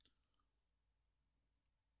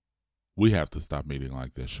We have to stop meeting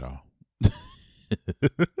like this, y'all.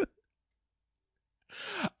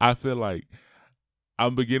 I feel like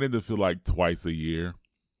I'm beginning to feel like twice a year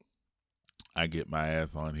I get my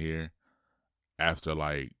ass on here after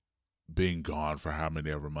like being gone for how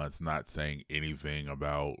many ever months, not saying anything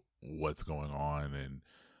about what's going on and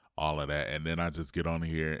all of that. And then I just get on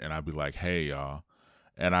here and I be like, hey, y'all.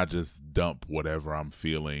 And I just dump whatever I'm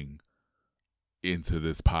feeling into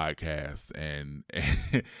this podcast and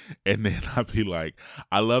then I be like,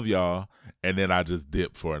 I love y'all, and then I just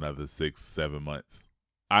dip for another 6-7 months.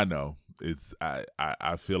 I know.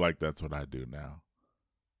 I feel like that's what I do now.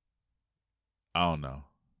 I don't know.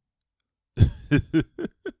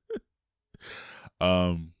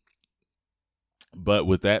 But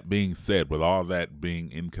with that being said, with all that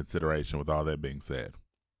being in consideration, with all that being said,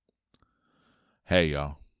 hey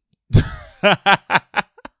y'all.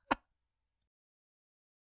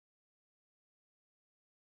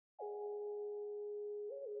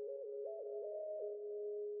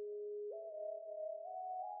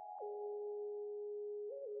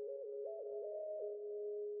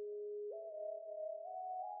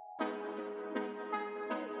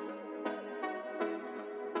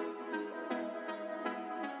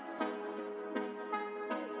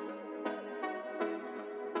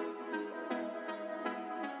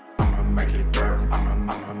 I'ma make it burn.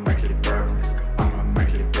 I'ma make it burn. I'ma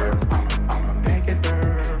make it burn. I'ma make it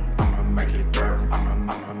burn. I'ma make it burn.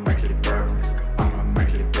 I'ma make it burn. I'ma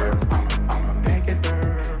make it burn. I'ma make it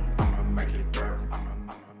burn. I'ma make it burn.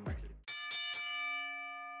 I'ma make it.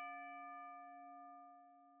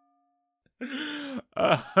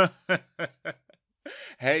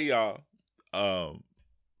 Hey y'all.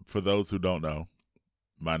 For those who don't know,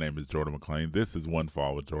 my name is Jordan McClain. This is One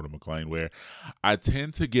Fall with Jordan McClain, where I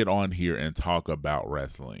tend to get on here and talk about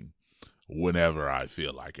wrestling whenever I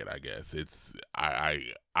feel like it. I guess it's I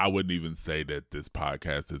wouldn't even say that this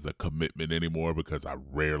podcast is a commitment anymore because I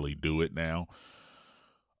rarely do it now.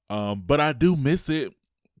 But I do miss it,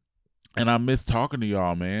 and I miss talking to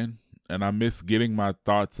y'all, man, and I miss getting my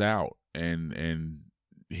thoughts out and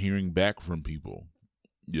hearing back from people.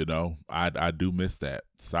 You know, I do miss that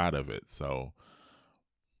side of it. So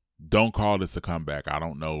don't call this a comeback. I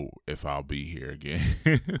don't know if I'll be here again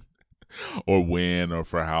or when or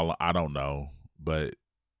for how long. I don't know. But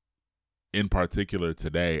in particular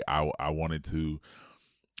today, I wanted to,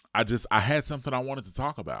 I had something I wanted to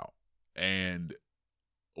talk about. And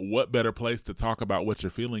what better place to talk about what you're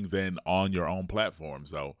feeling than on your own platform?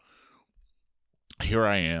 So here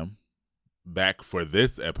I am back for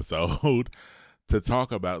this episode to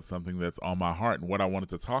talk about something that's on my heart. And what I wanted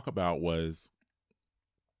to talk about was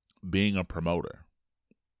being a promoter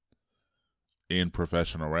in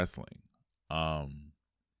professional wrestling. I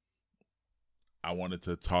wanted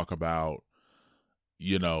to talk about,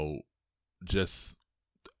 you know, just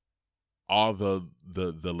all the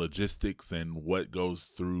logistics and what goes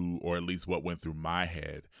through, or at least what went through my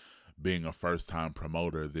head being a first-time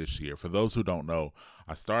promoter this year. For those who don't know,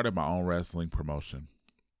 I started my own wrestling promotion,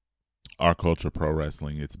 Our Culture Pro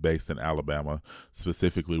Wrestling. It's based in Alabama.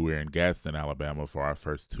 Specifically, we're in Gadsden, Alabama for our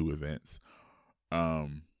first 2 events.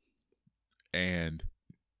 And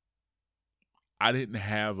I didn't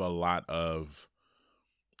have a lot of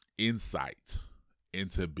insight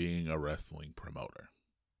into being a wrestling promoter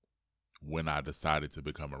when I decided to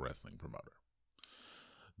become a wrestling promoter.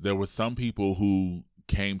 There were some people who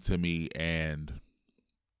came to me and,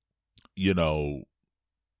 you know,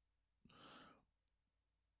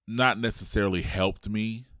 not necessarily helped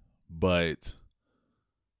me, but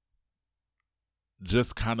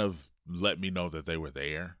just kind of let me know that they were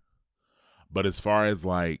there. But as far as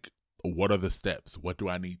like, what are the steps? What do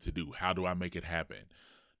I need to do? How do I make it happen?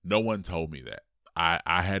 No one told me that.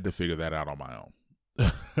 I had to figure that out on my own.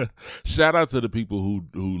 Shout out to the people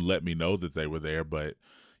who let me know that they were there, but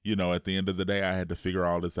you know, at the end of the day, I had to figure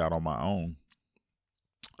all this out on my own.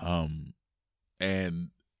 And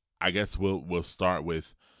I guess we'll start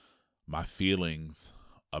with my feelings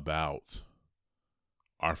about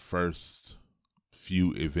our first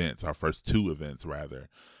few events, our first 2 events rather.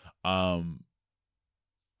 I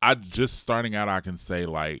just starting out, I can say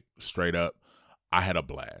like straight up, I had a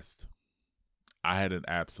blast. I had an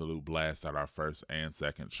absolute blast at our first and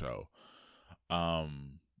second show.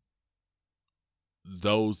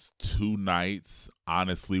 Those 2 nights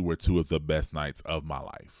honestly were 2 of the best nights of my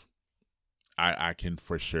life. I can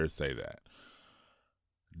for sure say that.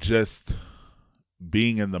 Just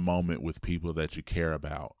being in the moment with people that you care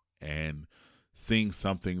about and seeing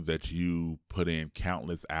something that you put in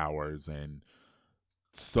countless hours and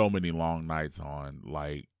so many long nights on,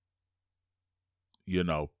 like, you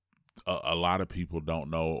know, a lot of people don't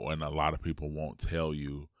know, and a lot of people won't tell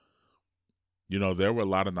you. You know, there were a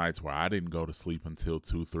lot of nights where I didn't go to sleep until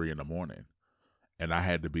 2, 3 in the morning, and I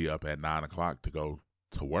had to be up at 9 o'clock to go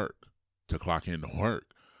to work, to clock in to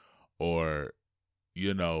work. Or,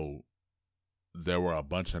 you know, there were a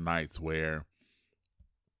bunch of nights where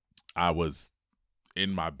I was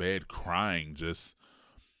in my bed crying, just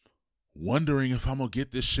wondering if I'm going to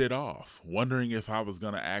get this shit off, wondering if I was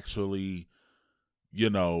going to actually, you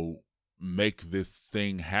know, make this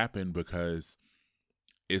thing happen, because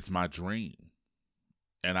it's my dream.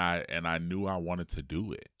 And I knew I wanted to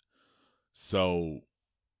do it. So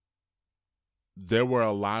there were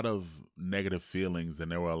a lot of negative feelings,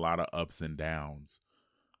 and there were a lot of ups and downs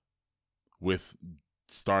with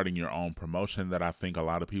starting your own promotion that I think a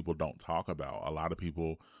lot of people don't talk about. A lot of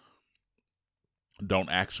people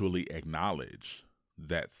don't actually acknowledge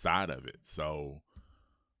that side of it. So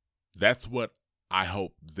that's what I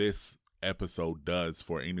hope this episode does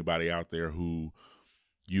for anybody out there who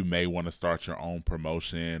you may want to start your own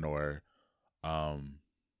promotion, or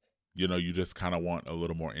you know, you just kind of want a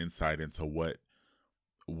little more insight into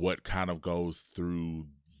what kind of goes through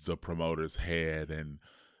the promoter's head and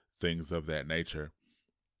things of that nature.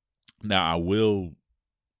 Now, I will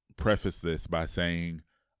preface this by saying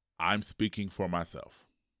I'm speaking for myself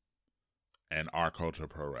and Our Culture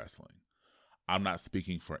Pro Wrestling. I'm not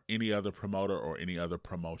speaking for any other promoter or any other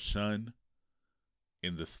promotion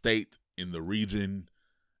in the state, in the region,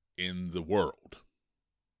 in the world.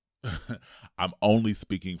 I'm only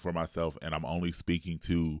speaking for myself, and I'm only speaking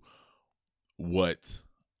to what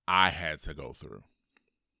I had to go through.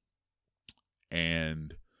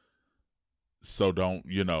 And so don't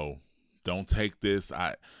take this.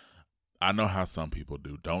 I know how some people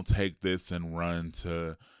do. Don't take this and run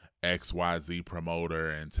to XYZ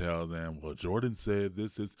promoter and tell them, well, Jordan said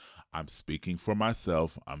this is. I'm speaking for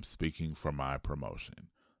myself. I'm speaking for my promotion.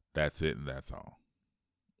 That's it, and that's all.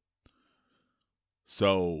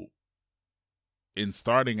 So in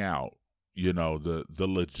starting out, you know, the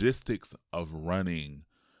logistics of running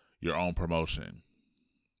your own promotion,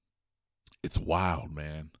 it's wild,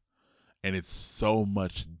 man. And it's so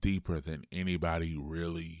much deeper than anybody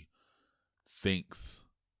really thinks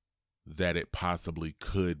that it possibly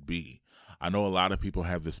could be. I know a lot of people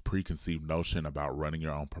have this preconceived notion about running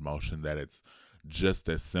your own promotion, that it's just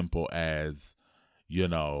as simple as, you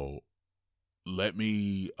know, let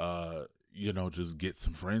me, you know, just get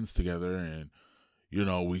some friends together and, you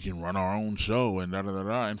know, we can run our own show and da da da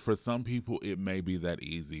da. And for some people, it may be that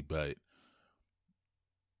easy, but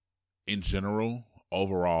in general,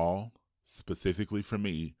 overall, specifically for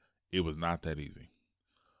me, it was not that easy.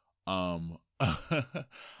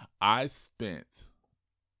 I spent,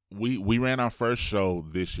 we ran our first show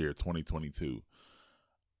this year, 2022.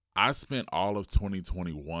 I spent all of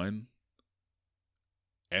 2021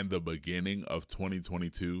 and the beginning of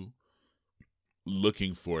 2022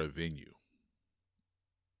 looking for a venue.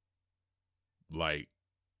 Like,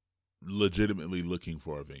 legitimately looking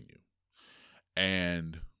for a venue.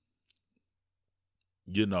 And,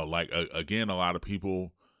 you know, like, again, a lot of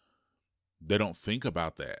people, they don't think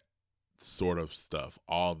about that sort of stuff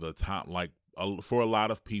all the time. Like, for a lot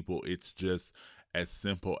of people, it's just as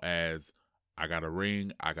simple as, I got a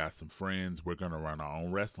ring, I got some friends, we're going to run our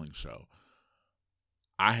own wrestling show.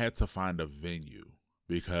 I had to find a venue,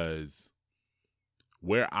 because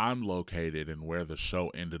where I'm located and where the show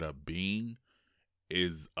ended up being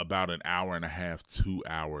is about an hour and a half, 2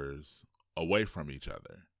 hours away from each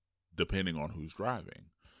other, depending on who's driving.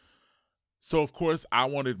 So, of course, I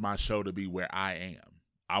wanted my show to be where I am.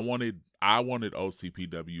 I wanted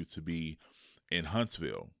OCPW to be in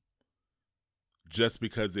Huntsville, just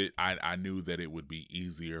because I knew that it would be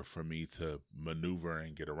easier for me to maneuver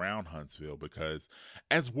and get around Huntsville, because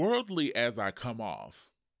as worldly as I come off,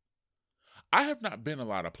 I have not been a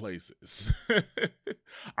lot of places.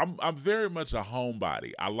 I'm very much a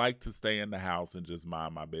homebody. I like to stay in the house and just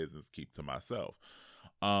mind my business, keep to myself.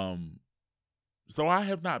 So I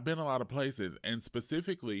have not been a lot of places, and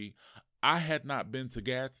specifically, I had not been to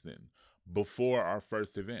Gadsden before our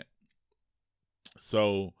first event.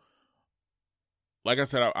 So, like I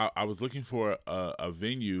said, I was looking for a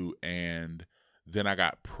venue, and then I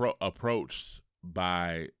got approached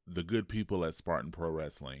by the good people at Spartan Pro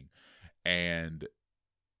Wrestling, and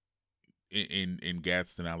in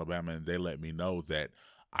Gadsden, Alabama, and they let me know that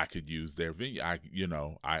I could use their venue.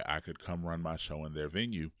 I could come run my show in their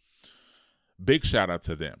venue. Big shout out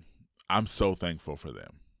to them. I'm so thankful for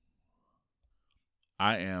them.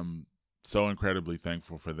 I am so incredibly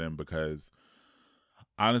thankful for them, because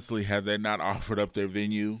honestly, had they not offered up their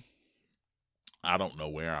venue, I don't know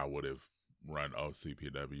where I would have run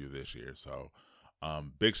OCPW this year. So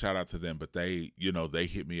big shout out to them. But they, they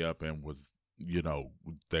hit me up and was,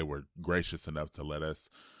 they were gracious enough to let us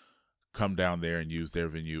come down there and use their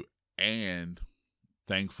venue. And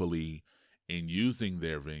thankfully, in using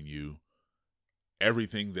their venue,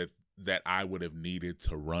 everything that I would have needed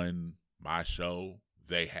to run my show,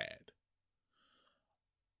 they had.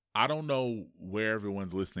 I don't know where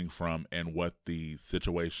everyone's listening from and what the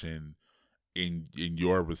situation in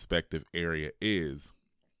your respective area is.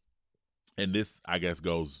 And this, I guess,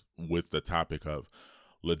 goes with the topic of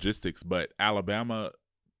logistics, but Alabama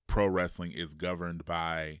pro wrestling is governed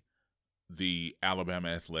by the Alabama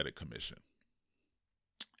Athletic Commission.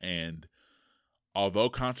 And although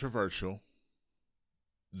controversial,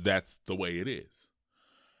 that's the way it is.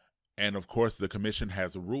 And of course, the commission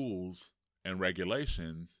has rules and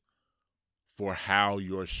regulations for how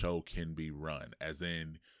your show can be run, as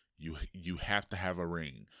in you have to have a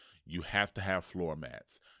ring, you have to have floor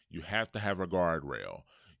mats, you have to have a guardrail,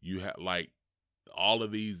 you have like all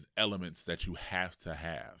of these elements that you have to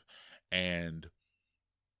have. And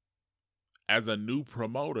as a new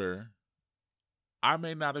promoter, I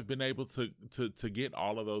may not have been able to get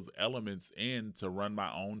all of those elements in to run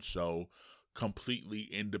my own show completely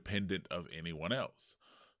independent of anyone else.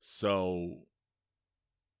 So,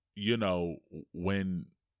 when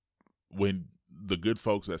the good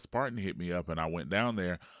folks at Spartan hit me up and I went down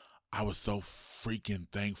there, I was so freaking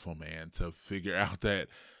thankful, man, to figure out that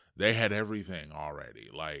they had everything already.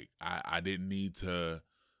 Like, I didn't need to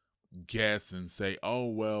guess and say, oh,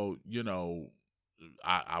 well,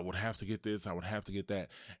 I would have to get this, I would have to get that,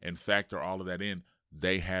 and factor all of that in.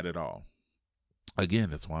 They had it all. Again,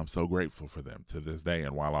 that's why I'm so grateful for them to this day,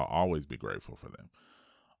 and while I'll always be grateful for them.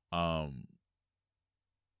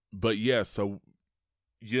 But yeah, so,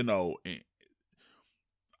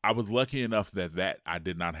 I was lucky enough that I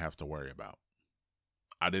did not have to worry about.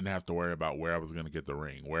 I didn't have to worry about where I was going to get the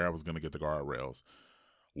ring, where I was going to get the guardrails,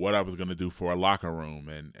 what I was going to do for a locker room,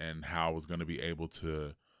 and how I was going to be able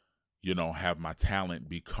to, have my talent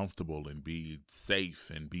be comfortable and be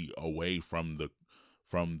safe and be away from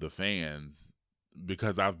the fans.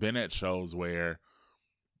 Because I've been at shows where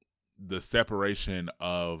the separation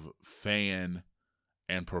of fan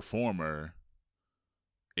and performer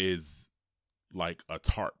is like a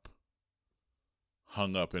tarp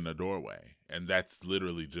hung up in a doorway, and that's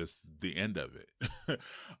literally just the end of it.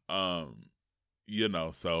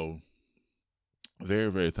 So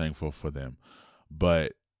very, very thankful for them.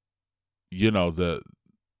 But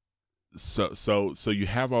so you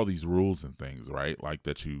have all these rules and things, right? Like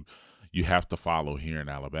that you have to follow here in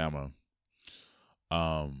Alabama.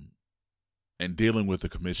 And dealing with the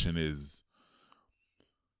commission is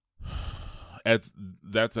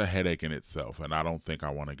that's a headache in itself, and I don't think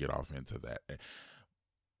I want to get off into that.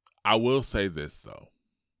 I will say this though.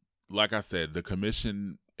 Like I said, the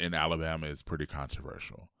commission in Alabama is pretty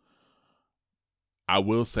controversial. I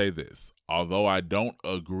will say this, although I don't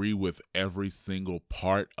agree with every single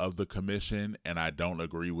part of the commission, and I don't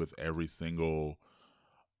agree with every single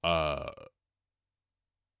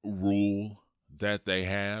rule that they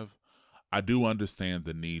have, I do understand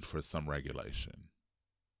the need for some regulation,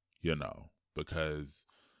 because,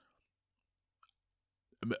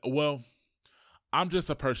 well, I'm just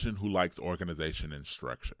a person who likes organization and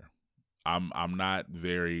structure. I'm not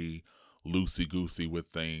very loosey-goosey with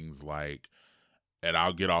things, like, and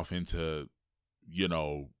I'll get off into,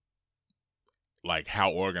 like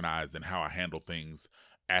how organized and how I handle things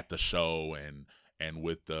at the show and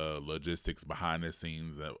with the logistics behind the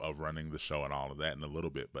scenes of running the show and all of that in a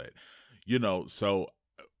little bit. But, so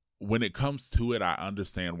when it comes to it, I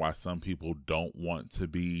understand why some people don't want to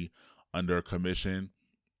be under a commission.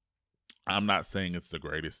 I'm not saying it's the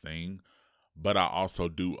greatest thing, but I also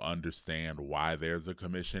do understand why there's a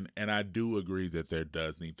commission. And I do agree that there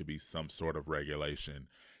does need to be some sort of regulation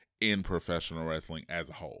in professional wrestling as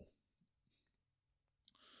a whole.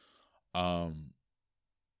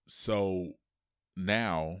 So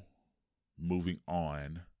now moving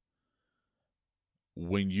on,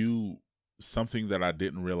 something that I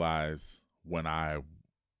didn't realize when I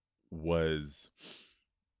was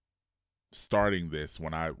starting this,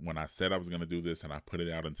 when I said I was going to do this and I put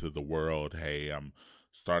it out into the world, hey, I'm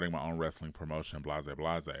starting my own wrestling promotion, blase,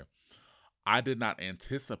 blase. I did not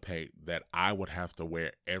anticipate that I would have to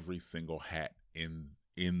wear every single hat in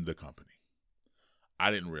the company. I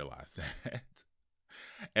didn't realize that.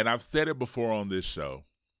 And I've said it before on this show,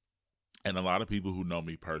 and a lot of people who know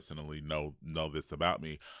me personally know this about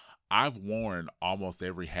me. I've worn almost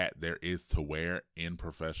every hat there is to wear in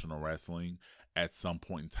professional wrestling at some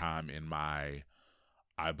point in time in my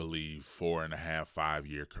I believe, 4.5, 5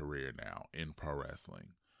 year career now in pro wrestling.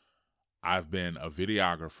 I've been a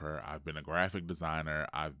videographer, I've been a graphic designer,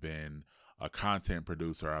 I've been a content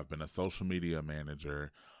producer, I've been a social media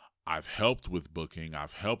manager, I've helped with booking,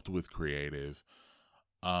 I've helped with creative,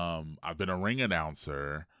 I've been a ring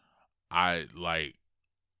announcer, I've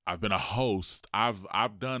been a host,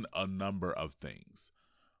 I've done a number of things.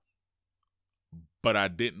 But I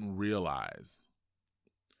didn't realize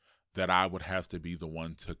that I would have to be the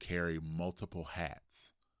one to carry multiple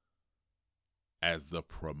hats as the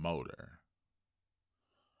promoter.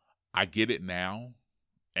 I get it now,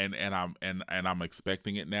 and I'm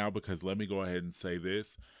expecting it now, because let me go ahead and say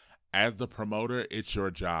this. As the promoter, it's your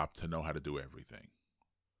job to know how to do everything.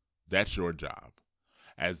 That's your job.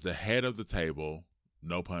 As the head of the table,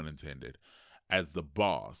 no pun intended, as the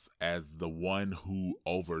boss, as the one who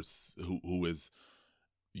is,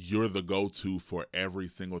 you're the go-to for every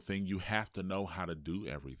single thing, you have to know how to do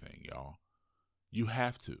everything, y'all. You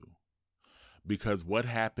have to. Because what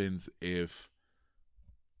happens if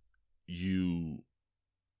you,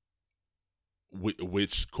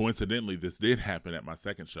 which coincidentally this did happen at my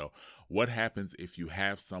second show, what happens if you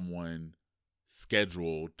have someone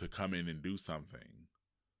scheduled to come in and do something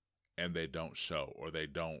and they don't show, or they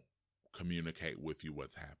don't communicate with you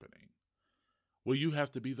what's happening? Well, you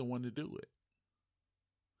have to be the one to do it.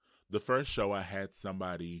 The first show, I had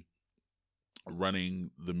somebody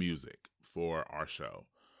running the music for our show,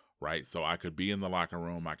 right? So I could be in the locker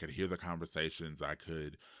room, I could hear the conversations, I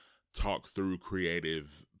could talk through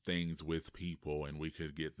creative things with people, and we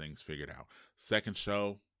could get things figured out. Second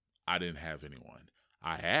show, I didn't have anyone.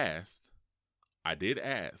 I did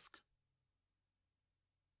ask,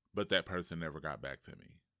 but that person never got back to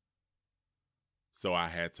me. So I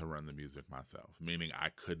had to run the music myself, meaning I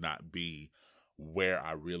could not be where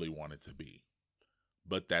I really wanted to be.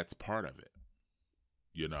 But that's part of it.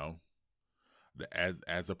 You know,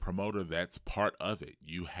 as a promoter, that's part of it.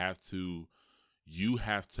 You have to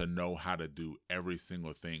know how to do every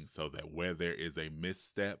single thing, so that where there is a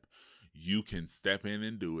misstep, you can step in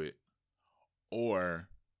and do it, or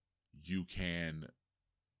you can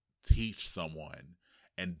teach someone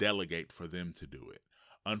and delegate for them to do it.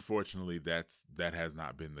 Unfortunately, that has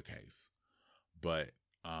not been the case. But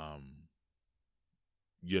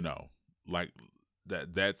you know, like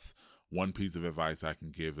that's one piece of advice I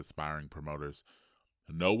can give aspiring promoters.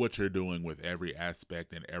 Know what you're doing with every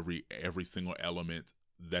aspect and every single element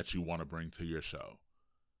that you want to bring to your show.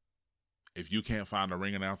 If you can't find a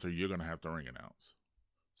ring announcer, you're going to have to ring announce.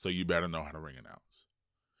 So you better know how to ring announce.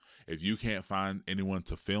 If you can't find anyone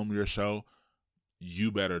to film your show,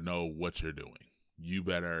 you better know what you're doing. You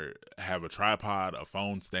better have a tripod, a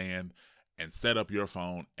phone stand, and set up your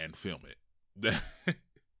phone and film it.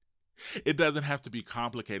 It doesn't have to be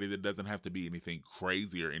complicated. It doesn't have to be anything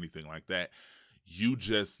crazy or anything like that. You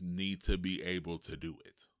just need to be able to do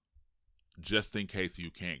it, just in case you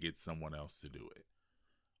can't get someone else to do it.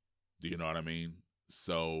 Do you know what I mean?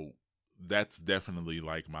 So that's definitely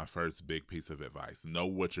like my first big piece of advice. Know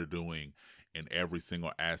what you're doing in every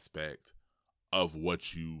single aspect of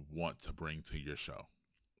what you want to bring to your show.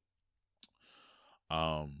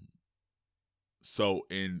 So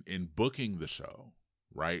in booking the show,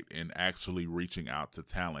 right, and actually reaching out to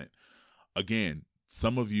talent, again,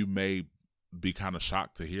 some of you may be kind of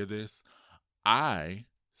shocked to hear this. I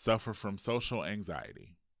suffer from social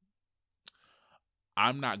anxiety.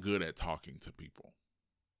 I'm not good at talking to people.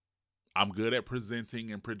 I'm good at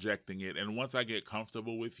presenting and projecting it, and once I get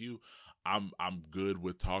comfortable with you, I'm good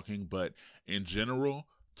with talking. But in general,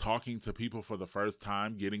 talking to people for the first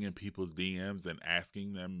time, getting in people's DMs and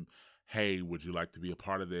asking them, hey, would you like to be a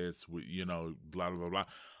part of this? You know, blah, blah, blah.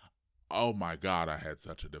 Oh my God, I had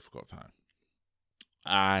such a difficult time.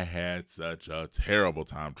 I had such a terrible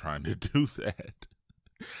time trying to do that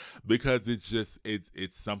because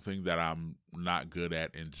it's something that I'm not good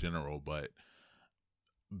at in general, but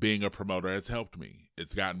being a promoter has helped me.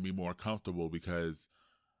 It's gotten me more comfortable because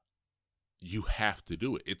you have to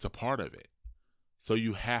do it. It's a part of it. So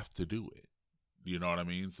you have to do it. You know what I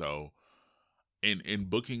mean? So in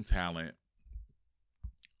booking talent,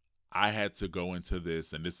 I had to go into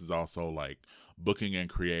this, and this is also like booking and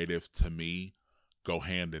creative to me go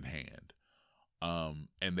hand in hand.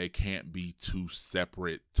 And they can't be two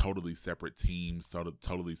separate, totally separate teams,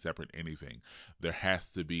 totally separate anything. There has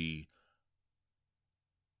to be,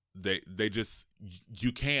 they just,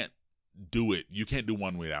 you can't do it. You can't do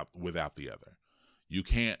one without the other. You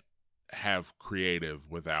can't have creative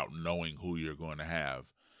without knowing who you're going to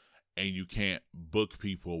have. And you can't book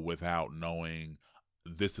people without knowing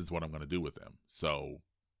this is what I'm going to do with them. So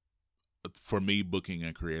for me, booking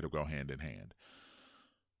and creative go hand in hand.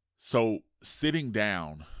 So sitting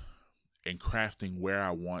down and crafting where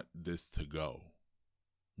I want this to go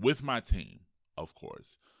with my team, of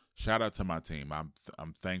course. Shout out to my team.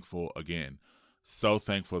 I'm thankful again. So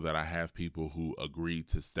thankful that I have people who agreed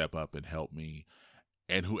to step up and help me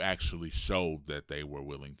and who actually showed that they were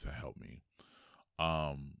willing to help me.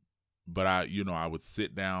 But I would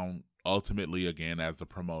sit down ultimately again as the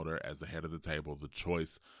promoter, as the head of the table, the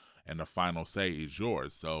choice and the final say is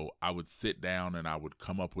yours. So I would sit down and I would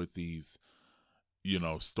come up with these,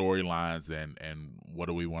 storylines and what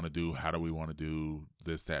do we want to do? How do we want to do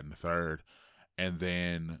this, that, and the third? And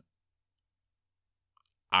then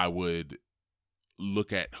I would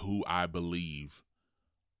look at who I believe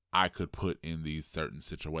I could put in these certain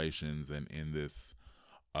situations and in this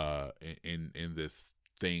in this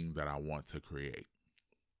thing that I want to create.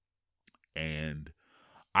 And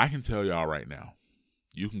I can tell y'all right now,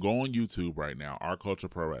 you can go on YouTube right now, Our Culture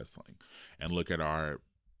Pro Wrestling, and look at our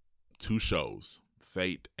 2 shows,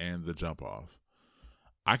 Fate and The Jump Off.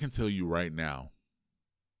 I can tell you right now,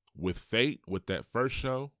 with Fate, with that first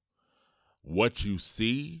show, what you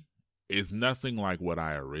see is nothing like what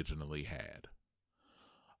I originally had.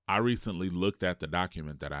 I recently looked at the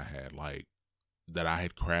document that I had, that I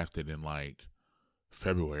had crafted in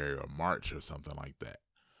February or March or something like that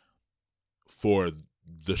for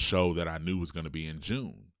the show that I knew was going to be in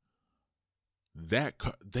June.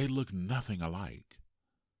 They look nothing alike.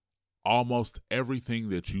 Almost everything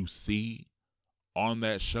that you see on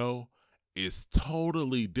that show is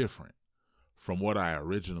totally different from what I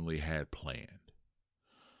originally had planned.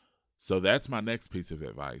 So that's my next piece of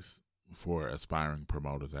advice for aspiring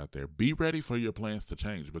promoters out there. Be ready for your plans to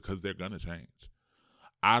change, because they're going to change.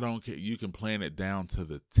 I don't care. You can plan it down to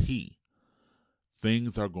the T.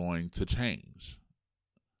 Things are going to change.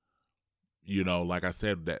 Like I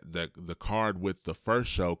said, that the card with the first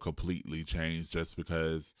show completely changed just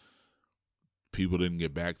because people didn't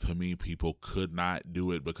get back to me. People could not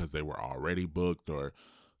do it because they were already booked or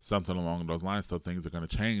something along those lines. So things are going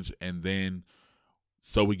to change. And then,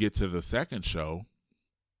 so we get to the second show,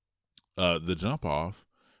 The Jump Off,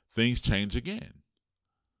 things change again.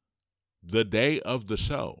 The day of the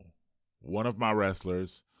show, one of my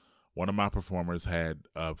performers had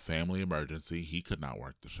a family emergency. He could not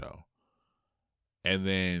work the show. And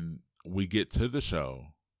then we get to the show,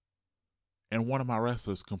 and one of my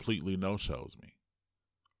wrestlers completely no-shows me.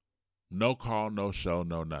 No call, no show,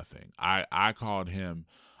 no nothing. I called him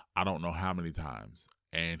I don't know how many times,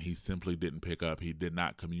 and he simply didn't pick up. He did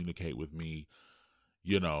not communicate with me,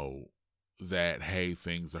 that, hey,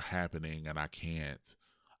 things are happening and I can't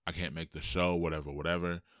make the show,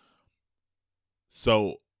 whatever.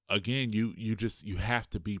 So again, you have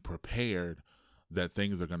to be prepared that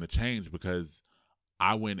things are going to change, because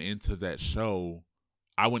I went into that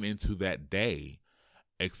day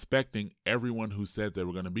expecting everyone who said they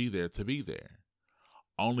were going to be there,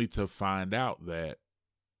 only to find out that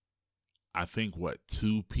I think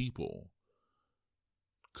 2 people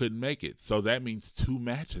couldn't make it. So that means 2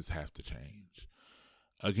 matches have to change.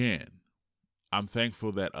 Again, I'm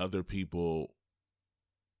thankful that other people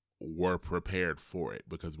were prepared for it,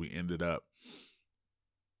 because we ended up,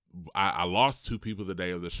 I lost 2 people the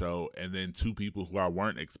day of the show, and then 2 people who I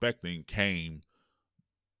weren't expecting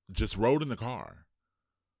just rode in the car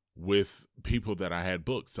with people that I had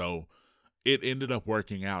booked. So it ended up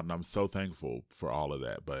working out, and I'm so thankful for all of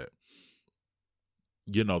that. But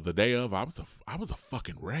the day of, I was a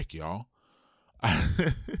fucking wreck, y'all.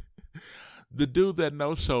 The dude that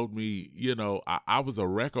no-showed me, I was a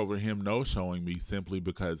wreck over him no-showing me simply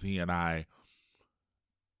because he and I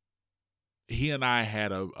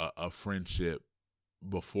had a friendship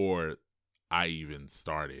before I even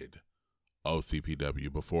started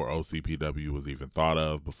OCPW, before OCPW was even thought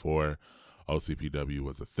of, before OCPW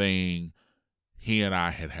was a thing. He and I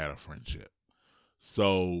had a friendship.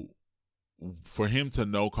 So for him to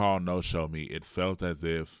no call, no show me, it felt as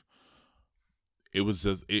if it was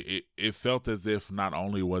just, it felt as if not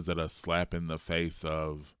only was it a slap in the face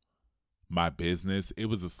of my business, it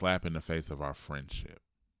was a slap in the face of our friendship.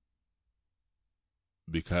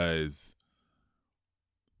 Because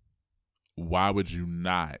why would you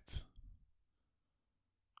not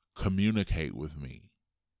communicate with me?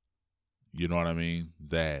 You know what I mean?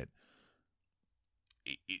 That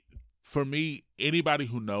for me, anybody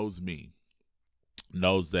who knows me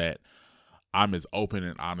knows that I'm as open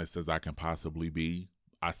and honest as I can possibly be.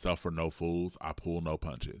 I suffer no fools. I pull no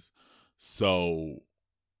punches. So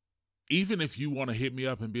even if you want to hit me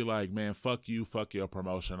up and be like, man, fuck you, fuck your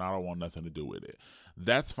promotion, I don't want nothing to do with it,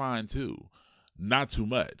 that's fine too. Not too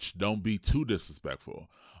much. Don't be too disrespectful.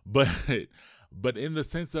 But But in the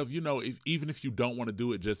sense of, even if you don't want to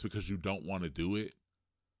do it just because you don't want to do it,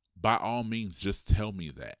 by all means, just tell me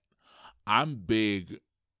that. I'm big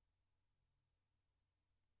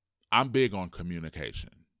on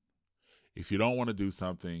communication. If you don't want to do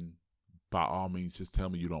something, by all means, just tell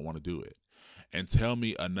me you don't want to do it. And tell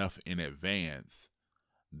me enough in advance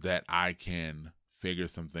that I can figure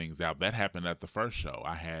some things out. That happened at the first show.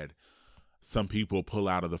 I had some people pull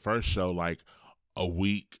out of the first show like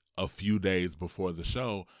a few days before the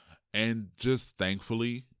show, and just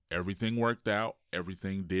thankfully everything worked out.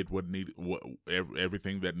 Everything did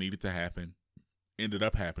everything that needed to happen ended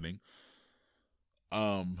up happening.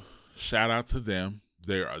 Shout out to them.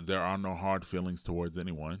 There are no hard feelings towards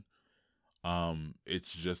anyone.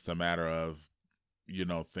 It's just a matter of,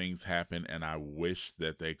 things happen, and I wish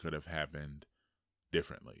that they could have happened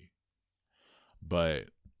differently. But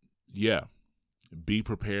yeah, be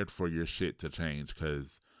prepared for your shit to change,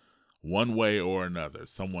 because one way or another,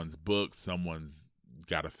 someone's booked, someone's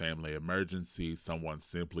got a family emergency, someone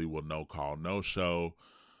simply will no call, no show.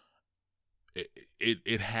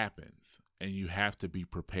 It happens, and you have to be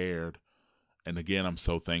prepared. And again, I'm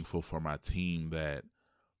so thankful for my team that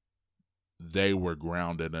they were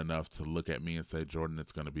grounded enough to look at me and say, Jordan,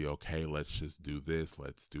 it's going to be okay. Let's just do this.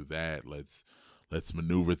 Let's do that. Let's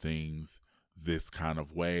maneuver things this kind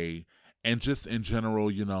of way. And just in general,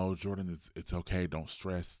 Jordan, it's okay. Don't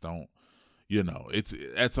stress. Don't,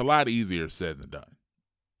 it's a lot easier said than done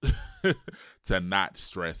to not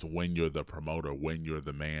stress when you're the promoter, when you're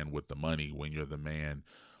the man with the money, when you're the man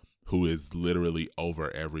who is literally over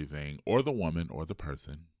everything, or the woman or the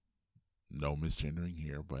person. No misgendering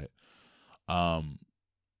here, but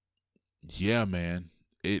yeah, man.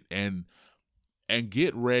 And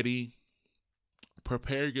get ready.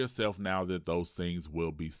 Prepare yourself now that those things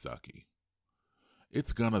will be sucky.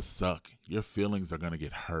 It's gonna suck. Your feelings are gonna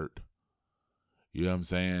get hurt. You know what I'm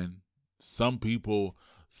saying? Some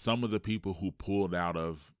of the people who pulled out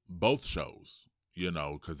of both shows,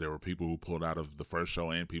 because there were people who pulled out of the first show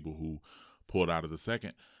and people who pulled out of the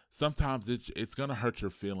second. Sometimes it's gonna hurt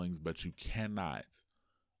your feelings, but you cannot,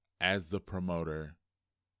 as the promoter,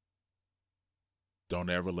 don't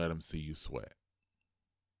ever let them see you sweat.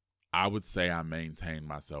 I would say I maintained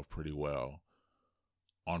myself pretty well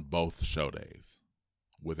on both show days,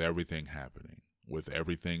 with everything happening, with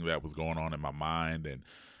everything that was going on in my mind and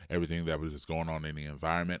everything that was just going on in the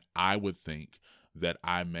environment. I would think that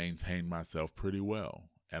I maintained myself pretty well,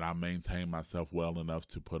 and I maintained myself well enough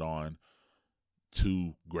to put on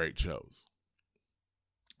 2 great shows.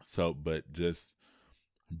 So, but just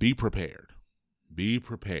be prepared. Be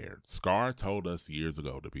prepared. Scar told us years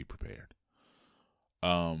ago to be prepared.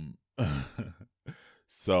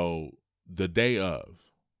 So the day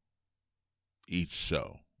of each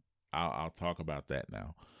show, I'll talk about that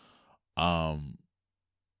now.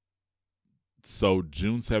 So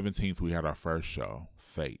June 17th, we had our first show,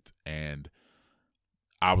 Fate, and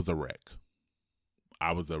I was a wreck.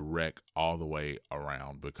 I was a wreck all the way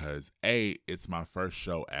around because it's my first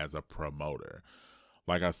show as a promoter.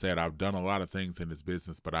 Like I said, I've done a lot of things in this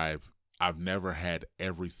business, but I've never had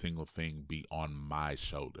every single thing be on my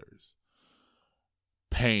shoulders.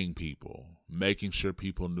 Paying people, making sure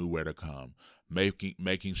people knew where to come,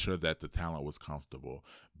 making sure that the talent was comfortable,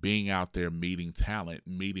 being out there meeting talent,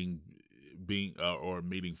 meeting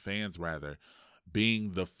fans rather,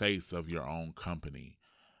 being the face of your own company,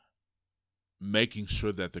 making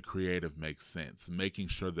sure that the creative makes sense, making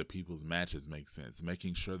sure that people's matches make sense,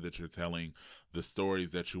 making sure that you're telling the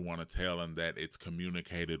stories that you want to tell and that it's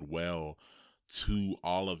communicated well to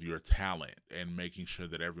all of your talent, and making sure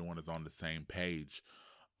that everyone is on the same page.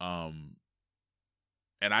 And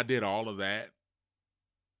I did all of that.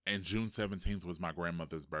 And June 17th was my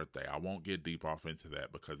grandmother's birthday. I won't get deep off into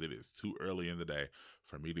that because it is too early in the day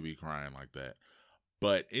for me to be crying like that.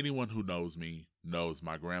 But anyone who knows me knows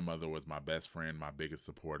my grandmother was my best friend, my biggest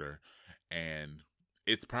supporter. And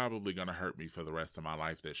it's probably going to hurt me for the rest of my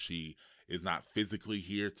life that she is not physically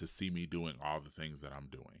here to see me doing all the things that I'm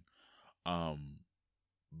doing.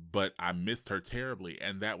 But I missed her terribly,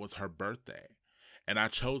 and that was her birthday. And I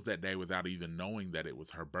chose that day without even knowing that it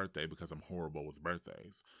was her birthday because I'm horrible with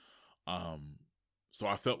birthdays. So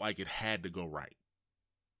I felt like it had to go right.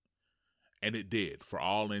 And it did. For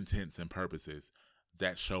all intents and purposes,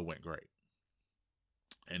 that show went great.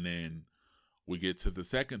 And then we get to the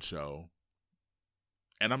second show,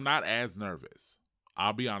 and I'm not as nervous.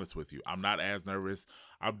 I'll be honest with you. I'm not as nervous.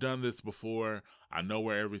 I've done this before. I know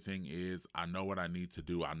where everything is. I know what I need to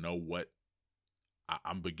do. I know what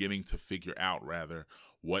I'm beginning to figure out, rather,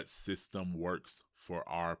 what system works for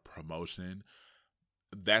our promotion.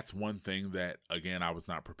 That's one thing that, again, I was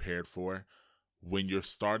not prepared for. when you're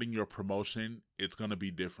starting your promotion, it's going to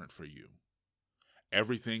be different for you.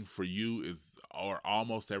 Everything for you is, or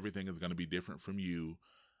almost everything is going to be different from you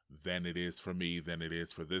than it is for me, than it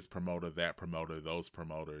is for this promoter, that promoter, those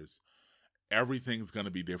promoters. Everything's going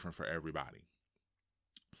to be different for everybody.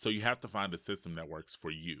 So you have to find a system that works for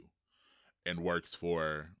you and works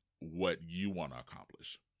for what you want to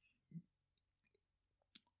accomplish.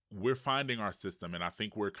 We're finding our system, and I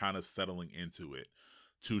think we're kind of settling into it.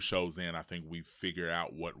 2 shows in, I think we figure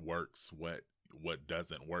out what works, what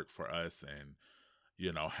doesn't work for us, and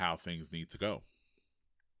how things need to go.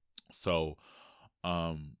 So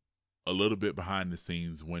a little bit behind the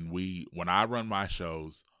scenes, when I run my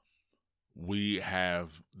shows, we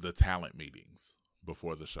have the talent meetings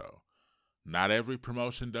before the show. Not every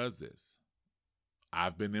promotion does this.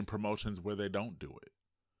 I've been in promotions where they don't do it.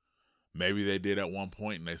 Maybe they did at one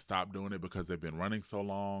point and they stopped doing it because they've been running so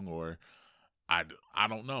long, or I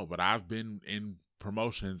don't know. But I've been in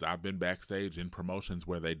promotions, I've been backstage in promotions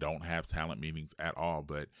where they don't have talent meetings at all.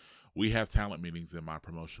 But we have talent meetings in my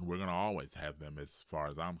promotion. We're going to always have them as far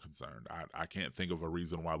as I'm concerned. I can't think of a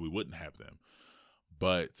reason why we wouldn't have them.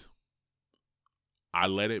 But I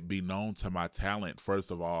let it be known to my talent,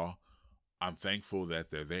 first of all, I'm thankful that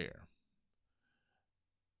they're there.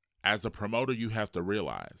 As a promoter, you have to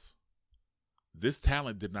realize this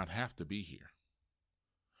talent did not have to be here.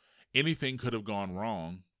 Anything could have gone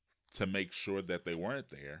wrong to make sure that they weren't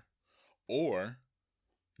there, or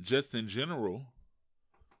just in general,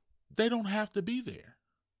 they don't have to be there.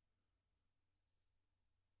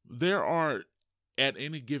 There are, at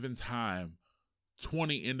any given time,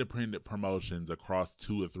 20 independent promotions across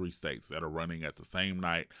 2 or 3 states that are running at the same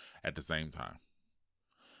night at the same time.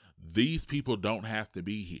 These people don't have to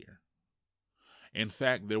be here. In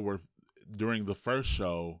fact, during the first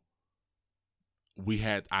show,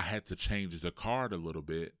 I had to change the card a little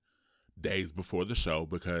bit days before the show,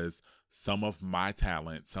 because some of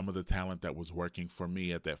the talent that was working for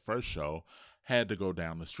me at that first show had to go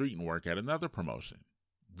down the street and work at another promotion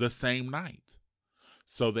the same night.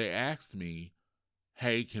 So they asked me,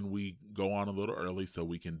 hey, can we go on a little early so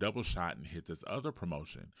we can double shot and hit this other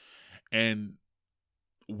promotion? And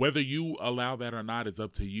whether you allow that or not is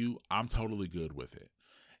up to you. I'm totally good with it.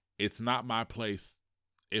 It's not my place.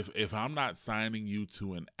 If I'm not signing you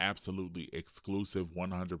to an absolutely exclusive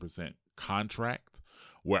 100% contract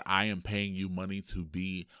where I am paying you money to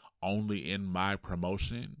be only in my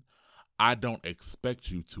promotion, I don't expect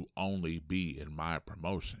you to only be in my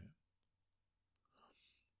promotion.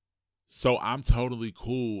 So I'm totally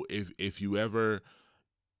cool if you ever,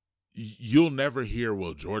 you'll never hear,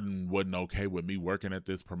 well, Jordan wasn't okay with me working at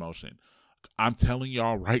this promotion. I'm telling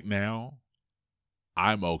y'all right now,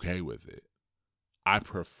 I'm okay with it. I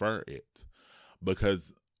prefer it,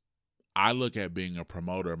 because I look at being a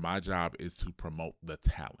promoter, my job is to promote the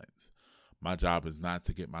talent. My job is not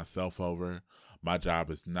to get myself over. My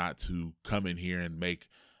job is not to come in here and make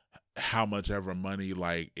how much ever money.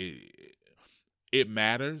 Like, it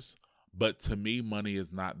matters. But to me, money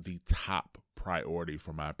is not the top priority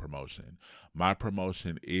for my promotion. My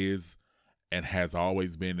promotion is and has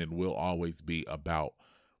always been and will always be about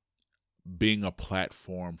being a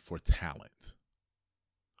platform for talent.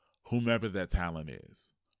 Whomever that talent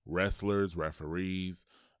is. Wrestlers, referees,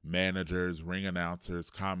 managers, ring announcers,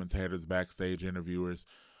 commentators, backstage interviewers,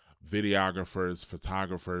 videographers,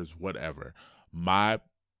 photographers, whatever. My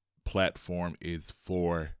platform is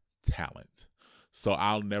for talent. So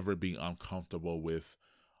I'll never be uncomfortable with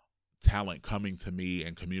talent coming to me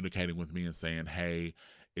and communicating with me and saying, hey,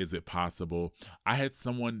 is it possible? I had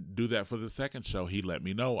someone do that for the second show. He let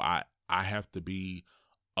me know I have to be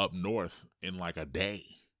up north in like a day.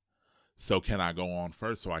 So can I go on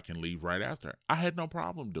first so I can leave right after? I had no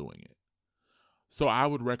problem doing it. So I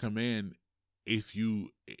would recommend, if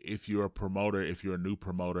you're a promoter, if you're a new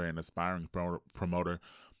promoter and aspiring promoter,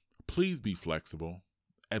 please be flexible.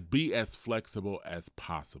 And be as flexible as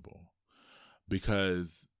possible,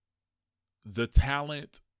 because the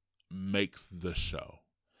talent makes the show.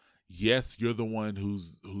 Yes, you're the one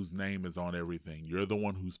whose name is on everything. You're the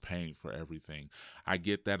one who's paying for everything. I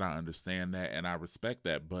get that. I understand that. And I respect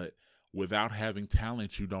that. But without having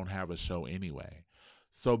talent, you don't have a show anyway.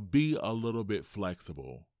 So be a little bit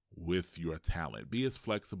flexible with your talent. Be as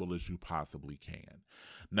flexible as you possibly can.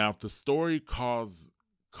 Now, if the story causes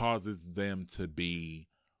them to be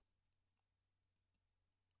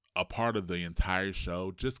a part of the entire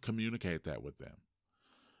show, just communicate that with them.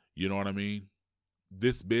 You know what I mean?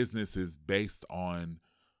 This business is based on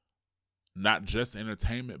not just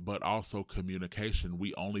entertainment, but also communication.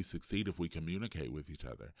 We only succeed if we communicate with each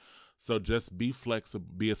other. So just be flexible,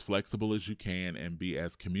 be as flexible as you can, and be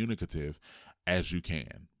as communicative as you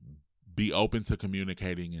can. Be open to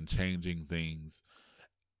communicating and changing things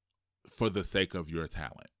for the sake of your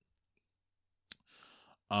talent.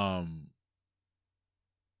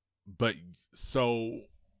 But so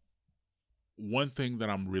one thing that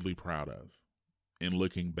I'm really proud of in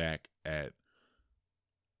looking back at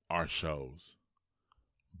our shows,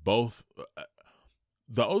 both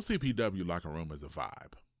the OCPW locker room is a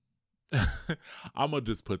vibe. I'm gonna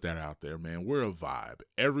just put that out there, man. We're a vibe.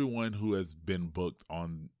 Everyone who has been booked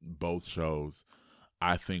on both shows,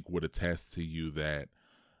 I think, would attest to you that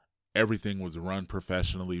everything was run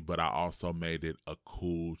professionally, but I also made it a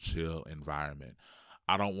cool, chill environment.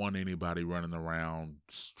 I don't want anybody running around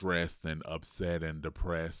stressed and upset and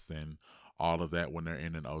depressed and all of that when they're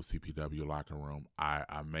in an OCPW locker room.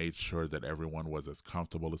 I made sure that everyone was as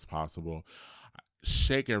comfortable as possible.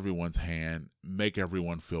 Shake everyone's hand, make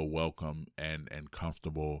everyone feel welcome and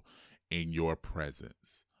comfortable in your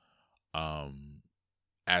presence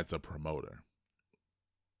as a promoter.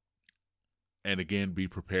 And again, be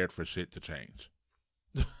prepared for shit to change.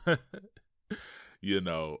 And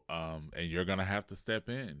you're gonna have to step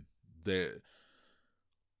in. That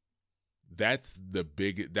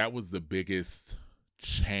was the biggest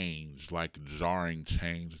change, like jarring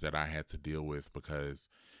change that I had to deal with, because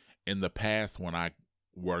in the past when I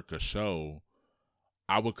worked a show,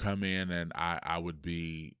 I would come in and I would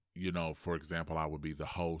be, for example, I would be the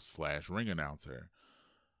host / ring announcer.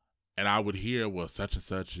 And I would hear, well, such and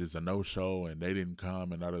such is a no-show and they didn't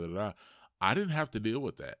come and da-da-da-da. I didn't have to deal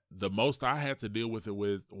with that. The most I had to deal with it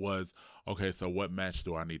was, okay, so what match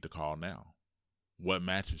do I need to call now? What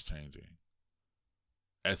match is changing?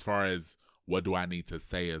 As far as what do I need to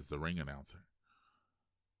say as the ring announcer?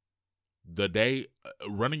 The day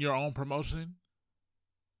running your own promotion,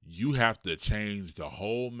 you have to change the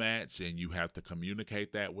whole match, and you have to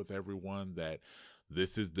communicate that with everyone that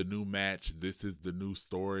this is the new match, this is the new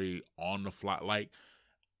story on the fly. Like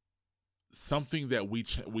something that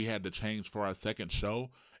we had to change for our second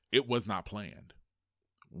show, it was not planned.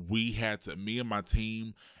 Me and my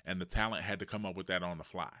team and the talent had to come up with that on the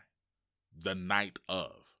fly, the night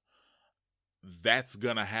of. That's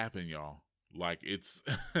gonna happen, y'all. Like it's,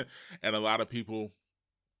 and a lot of people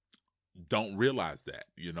don't realize that.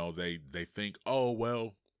 They think, oh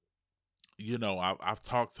well, I've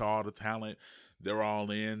talked to all the talent. They're all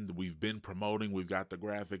in. We've been promoting. We've got the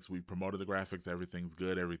graphics. We promoted the graphics. Everything's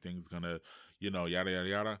good. Everything's gonna, yada, yada,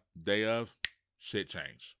 yada. Day of, shit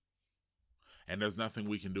change. And there's nothing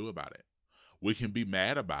we can do about it. We can be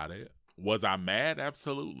mad about it. Was I mad?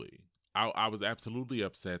 Absolutely. I was absolutely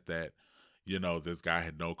upset that, this guy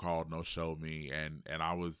had no call, no show me. And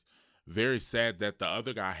I was very sad that the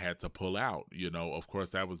other guy had to pull out. Of course,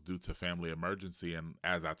 that was due to family emergency. And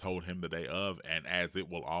as I told him the day of, and as it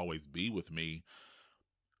will always be with me,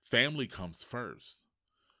 family comes first.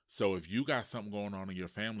 So if you got something going on in your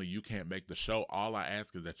family, you can't make the show. All I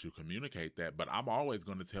ask is that you communicate that. But I'm always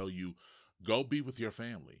going to tell you, go be with your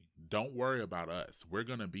family. Don't worry about us. We're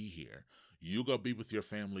going to be here. You go be with your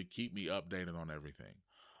family. Keep me updated on everything.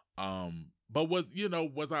 But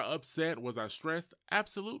was I upset? Was I stressed?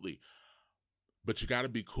 Absolutely. But you got to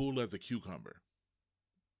be cool as a cucumber.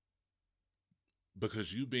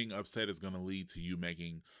 Because you being upset is going to lead to you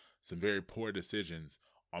making some very poor decisions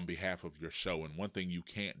on behalf of your show. And one thing you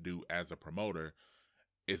can't do as a promoter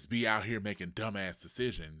is be out here making dumbass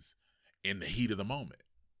decisions in the heat of the moment.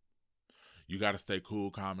 You got to stay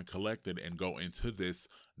cool, calm, and collected and go into this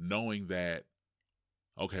knowing that,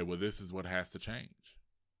 okay, well, this is what has to change.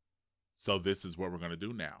 So this is what we're going to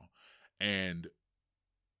do now. And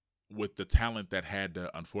with the talent that had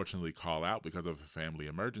to unfortunately call out because of a family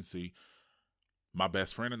emergency, my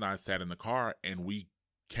best friend and I sat in the car and we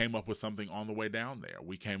came up with something on the way down there.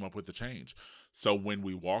 We came up with the change. So when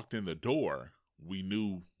we walked in the door, we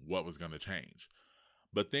knew what was going to change.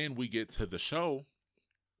 But then we get to the show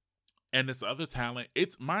and this other talent,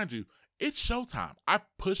 it's showtime. I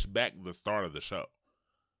pushed back the start of the show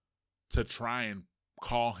to try and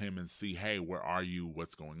call him and see, hey, where are you?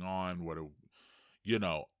 What's going on?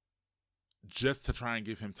 Just to try and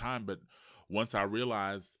give him time. But once I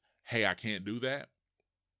realized, hey, I can't do that.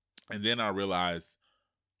 And then I realized,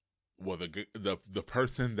 well, the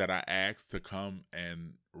person that I asked to come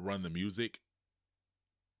and run the music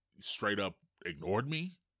straight up ignored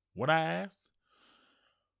me when I asked.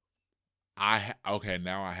 Now I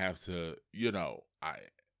have to,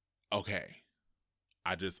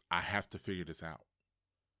 I have to figure this out.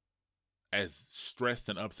 As stressed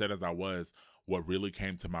and upset as I was what really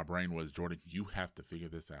came to my brain was, Jordan, you have to figure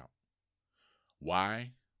this out.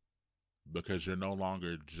 Why? Because you're no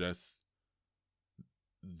longer just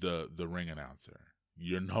the ring announcer.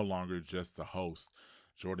 You're no longer just the host.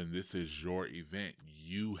 Jordan, this is your event.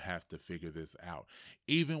 You have to figure this out.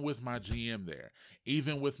 Even with my GM there,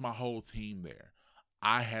 even with my whole team there,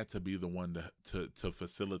 I had to be the one to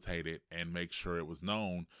facilitate it and make sure it was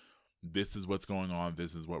known. This is what's going on.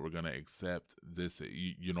 This is what we're going to accept. This,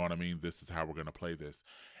 you know what I mean? This is how we're going to play this.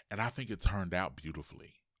 And I think it turned out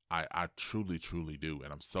beautifully. I truly, truly do.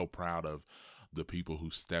 And I'm so proud of the people who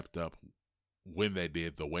stepped up when they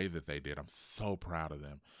did, the way that they did. I'm so proud of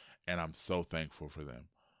them. And I'm so thankful for them.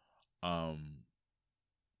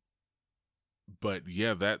 But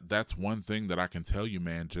yeah, that's one thing that I can tell you,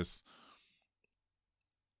 man. Just,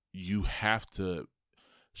 you have to,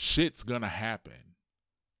 shit's gonna happen.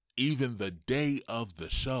 Even the day of the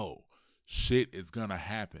show, shit is gonna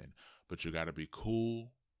happen. But you gotta be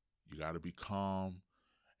cool, you gotta be calm,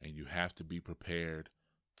 and you have to be prepared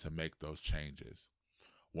to make those changes.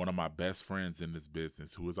 One of my best friends in this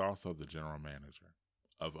business, who is also the general manager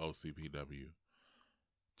of OCPW,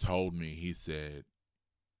 told me, he said,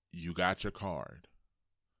 you got your card,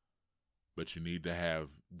 but you need to have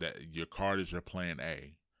that. Your card is your plan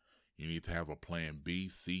A. You need to have a plan B,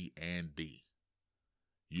 C, and D.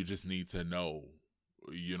 You just need to know,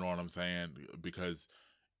 you know what I'm saying? Because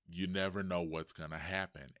you never know what's going to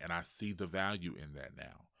happen. And I see the value in that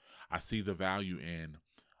now. I see the value in,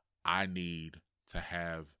 I need to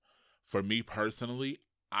have, for me personally,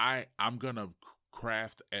 I'm going to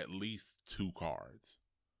craft at least 2 cards.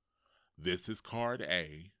 This is card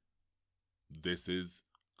A. This is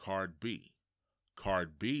card B.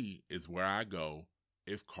 Card B is where I go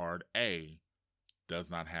if card A does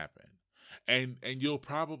not happen. And you'll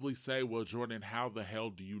probably say, well, Jordan, how the hell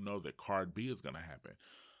do you know that card B is going to happen?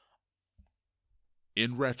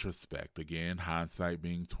 In retrospect, again, hindsight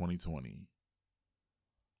being 2020,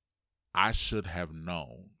 I should have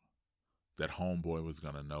known that Homeboy was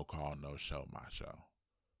going to no call, no show my show.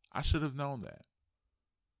 I should have known that.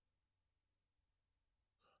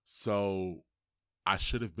 So I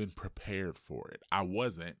should have been prepared for it. I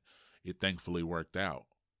wasn't. It thankfully worked out.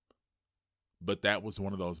 But that was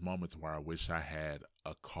one of those moments where I wish I had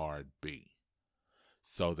a card B,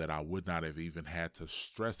 so that I would not have even had to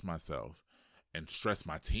stress myself and stress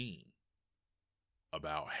my team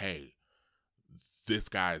about, hey, this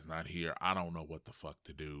guy is not here. I don't know what the fuck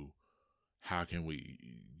to do. How can we,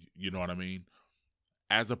 you know what I mean?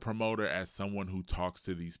 As a promoter, as someone who talks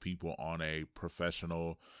to these people on a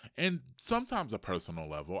professional and sometimes a personal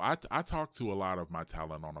level, I talk to a lot of my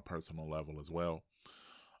talent on a personal level as well.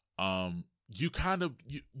 You kind of,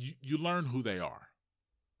 you learn who they are,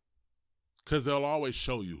 because they'll always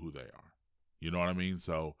show you who they are. You know what I mean?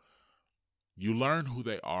 So you learn who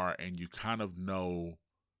they are, and you kind of know,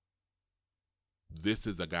 this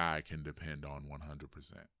is a guy I can depend on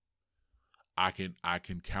 100%. I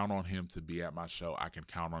can count on him to be at my show. I can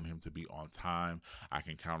count on him to be on time. I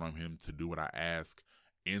can count on him to do what I ask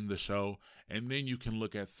in the show. And then you can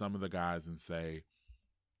look at some of the guys and say,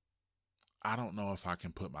 I don't know if I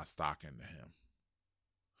can put my stock into him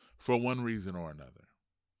for one reason or another.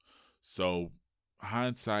 So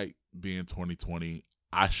hindsight being 2020,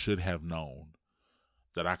 I should have known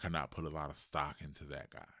that I could not put a lot of stock into that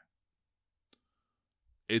guy.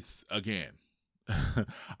 It's, again,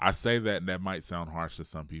 I say that, and that might sound harsh to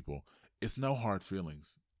some people. It's no hard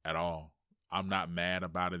feelings at all. I'm not mad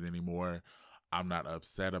about it anymore. I'm not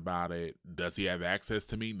upset about it. Does he have access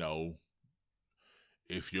to me? No.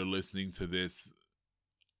 If you're listening to this,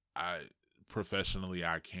 professionally,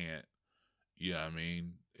 I can't. You know what I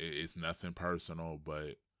mean? It's nothing personal,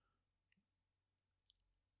 but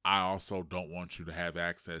I also don't want you to have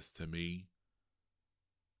access to me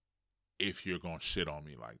if you're going to shit on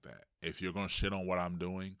me like that. If you're going to shit on what I'm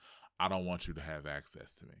doing, I don't want you to have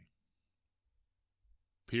access to me.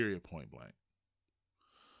 Period, point blank.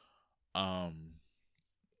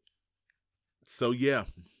 So yeah,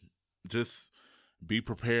 just be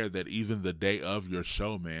prepared that even the day of your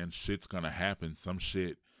show, man, shit's going to happen. Some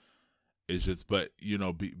shit is just, but you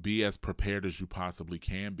know, be as prepared as you possibly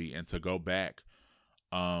can be. And to go back,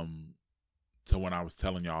 to when I was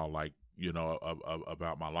telling y'all, like, you know,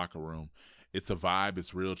 about my locker room, it's a vibe.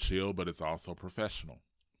 It's real chill, but it's also professional.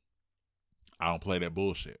 I don't play that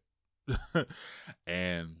bullshit.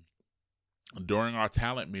 And during our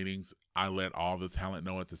talent meetings, I let all the talent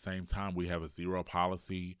know at the same time. We have a 0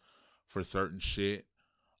 policy for certain shit.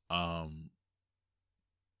 I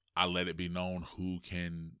let it be known who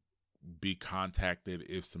can be contacted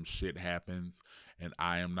if some shit happens and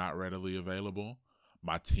I am not readily available.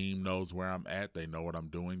 My team knows where I'm at. They know what I'm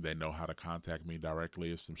doing. They know how to contact me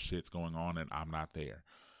directly if some shit's going on and I'm not there.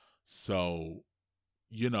 So,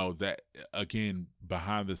 that, again,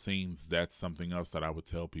 behind the scenes, that's something else that I would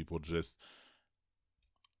tell people. Just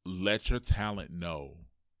let your talent know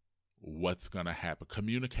what's going to happen.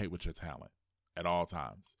 Communicate with your talent at all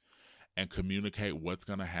times, and communicate what's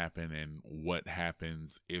going to happen and what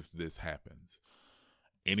happens if this happens.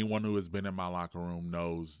 Anyone who has been in my locker room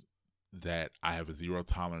knows that I have a zero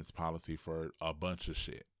tolerance policy for a bunch of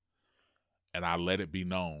shit. And I let it be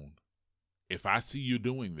known, if I see you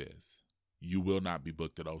doing this, you will not be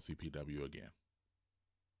booked at OCPW again.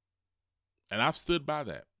 And I've stood by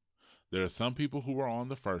that. There are some people who were on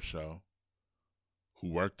the first show, who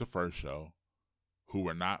worked the first show, who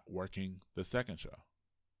were not working the second show,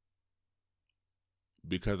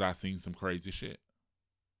 because I seen some crazy shit.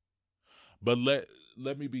 But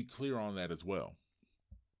let me be clear on that as well.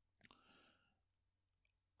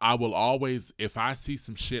 I will always, if I see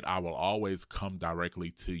some shit, I will always come directly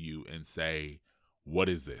to you and say, what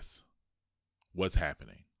is this? What's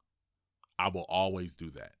happening? I will always do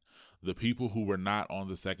that. The people who were not on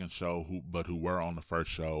the second show, but who were on the first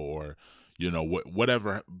show, or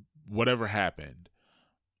whatever happened,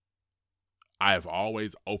 I have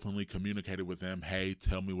always openly communicated with them. Hey,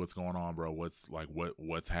 tell me what's going on, bro.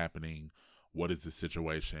 What's happening? What is the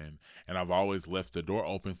situation? And I've always left the door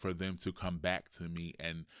open for them to come back to me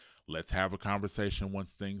and let's have a conversation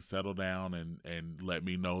once things settle down, and let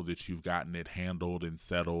me know that you've gotten it handled and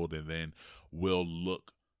settled, and then we'll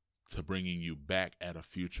look to bringing you back at a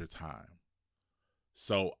future time.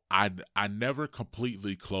 So I never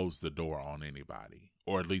completely closed the door on anybody,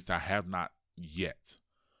 or at least I have not yet.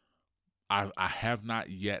 I have not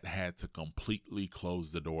yet had to completely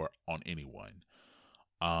close the door on anyone.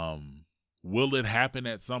 Will it happen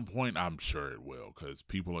at some point? I'm sure it will, because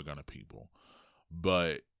people are gonna people.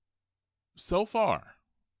 But so far,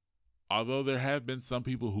 although there have been some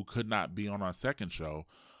people who could not be on our second show,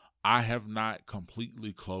 I have not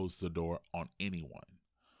completely closed the door on anyone.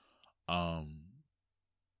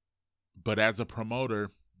 But as a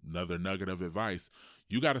promoter, another nugget of advice,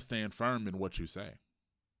 you got to stand firm in what you say.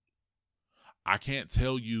 I can't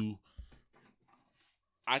tell you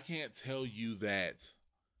that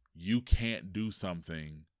you can't do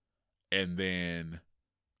something, and then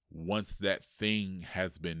once that thing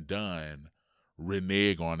has been done,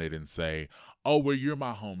 renege on it and say, oh, well, you're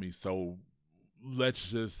my homie, so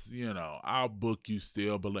let's just, I'll book you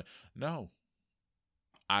still. But no,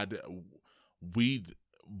 my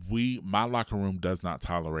locker room does not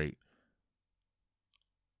tolerate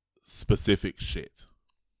specific shit.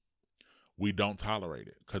 We don't tolerate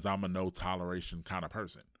it, because I'm a no toleration kind of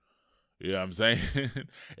person. You know what I'm saying?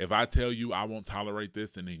 If I tell you I won't tolerate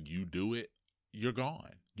this and then you do it, you're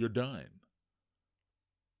gone. You're done.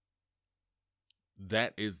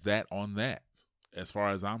 That is that on that, as far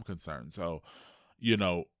as I'm concerned. So,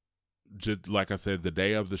 just like I said, the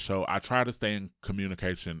day of the show, I try to stay in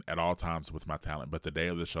communication at all times with my talent, but the day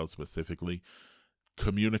of the show specifically,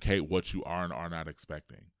 communicate what you are and are not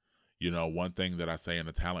expecting. One thing that I say in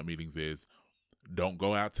the talent meetings is, don't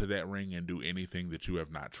go out to that ring and do anything that you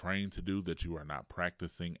have not trained to do, that you are not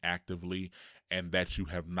practicing actively, and that you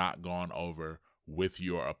have not gone over with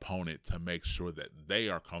your opponent to make sure that they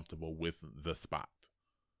are comfortable with the spot.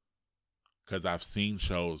 Because I've seen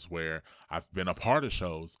shows where I've been a part of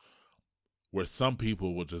shows where some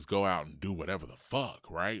people will just go out and do whatever the fuck,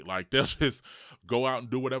 right? Like, they'll just go out and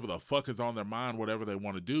do whatever the fuck is on their mind, whatever they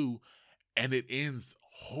want to do, and it ends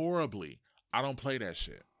horribly. I don't play that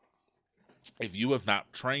shit. If you have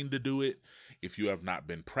not trained to do it, if you have not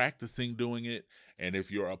been practicing doing it, and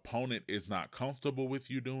if your opponent is not comfortable with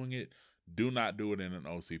you doing it, do not do it in an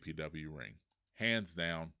OCPW ring. Hands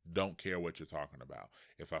down, don't care what you're talking about.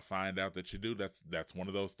 If I find out that you do, that's one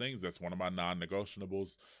of those things. That's one of my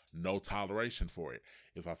non-negotiables. No toleration for it.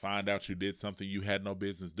 If I find out you did something you had no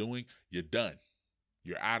business doing, you're done.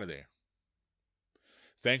 You're out of there.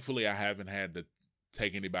 Thankfully, I haven't had to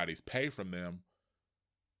take anybody's pay from them.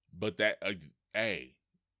 But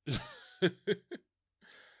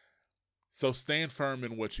So stand firm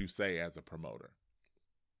in what you say as a promoter.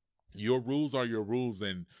 Your rules are your rules,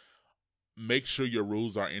 and make sure your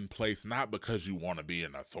rules are in place, not because you want to be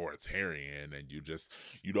an authoritarian and you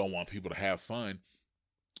don't want people to have fun,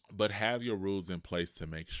 but have your rules in place to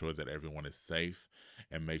make sure that everyone is safe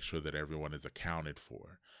and make sure that everyone is accounted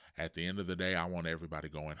for. At the end of the day, I want everybody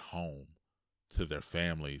going home to their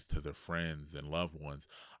families, to their friends and loved ones.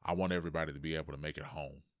 I want everybody to be able to make it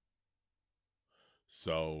home.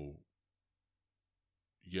 So,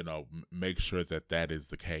 make sure that is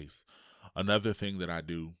the case. Another thing that I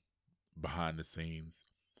do behind the scenes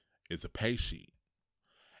is a pay sheet.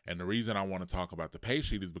 And the reason I want to talk about the pay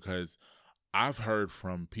sheet is because I've heard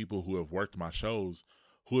from people who have worked my shows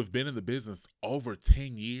who have been in the business over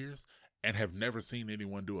 10 years and have never seen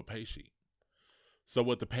anyone do a pay sheet. So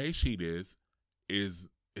what the pay sheet is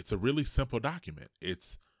it's a really simple document.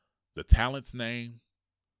 It's the talent's name.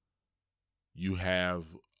 You have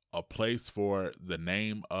a place for the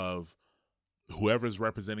name of whoever's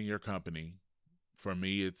representing your company. For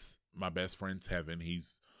me, it's my best friend, Tevin.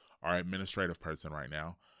 He's our administrative person right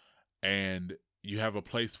now. And you have a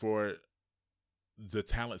place for the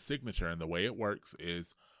talent signature. And the way it works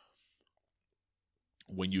is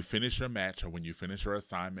when you finish your match or when you finish your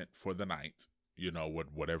assignment for the night,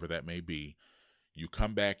 whatever that may be, you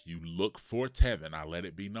come back, you look for Tevin. I let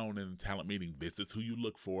it be known in the talent meeting, this is who you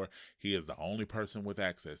look for. He is the only person with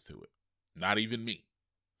access to it. Not even me.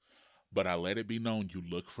 But I let it be known you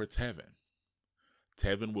look for Tevin.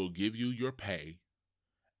 Tevin will give you your pay.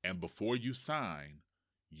 And before you sign,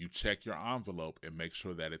 you check your envelope and make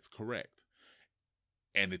sure that it's correct.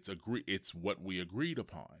 And it's what we agreed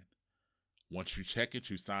upon. Once you check it,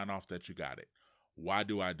 you sign off that you got it. Why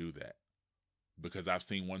do I do that? Because I've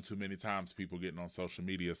seen one too many times people getting on social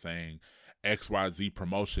media saying XYZ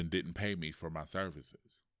promotion didn't pay me for my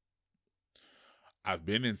services. I've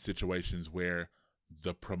been in situations where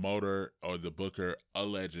the promoter or the booker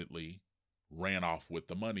allegedly ran off with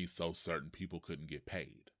the money so certain people couldn't get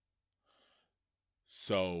paid.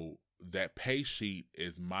 So that pay sheet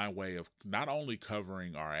is my way of not only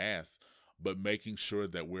covering our ass, but making sure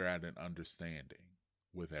that we're at an understanding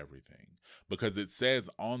with everything. Because it says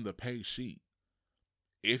on the pay sheet,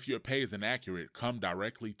 if your pay is inaccurate, come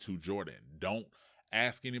directly to Jordan. Don't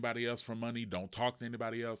ask anybody else for money. Don't talk to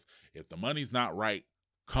anybody else. If the money's not right,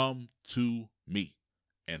 come to me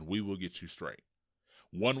and we will get you straight.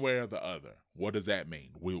 One way or the other. What does that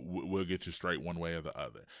mean? We'll get you straight one way or the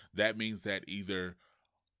other. That means that either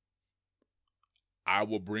I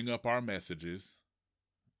will bring up our messages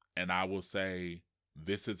and I will say,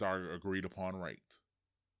 this is our agreed upon rate.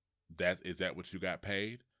 Is that what you got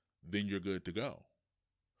paid? Then you're good to go.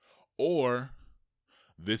 Or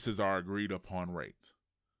this is our agreed upon rate.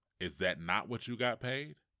 Is that not what you got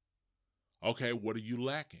paid? Okay, what are you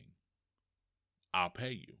lacking? I'll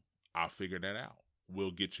pay you. I'll figure that out.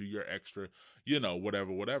 We'll get you your extra,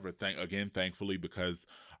 whatever. Thankfully, because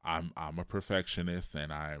I'm a perfectionist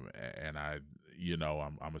and I'm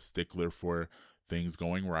a stickler for things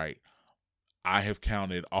going right. I have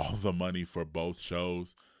counted all the money for both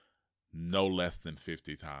shows no less than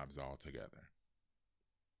 50 times altogether.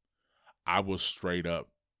 I will straight up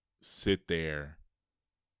sit there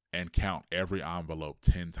and count every envelope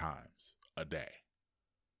 10 times a day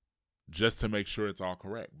just to make sure it's all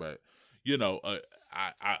correct. But,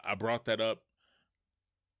 I brought that up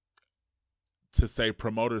to say,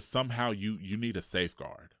 promoters, somehow you need a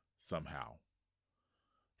safeguard somehow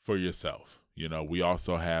for yourself. We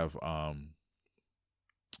also have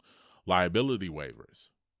liability waivers.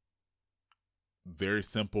 Very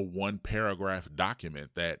simple 1-paragraph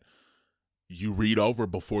document that you read over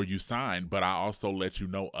before you sign, but I also let you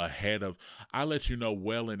know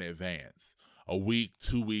well in advance, a week,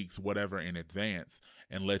 2 weeks, whatever in advance,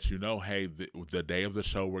 and let you know, hey, the day of the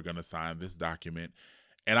show, we're going to sign this document.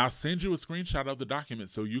 And I'll send you a screenshot of the document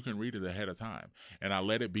so you can read it ahead of time. And I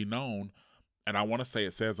let it be known, and I want to say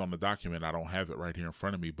it says on the document, I don't have it right here in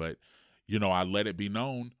front of me, but, I let it be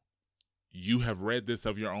known, you have read this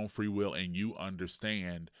of your own free will and you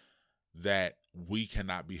understand that we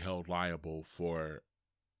cannot be held liable for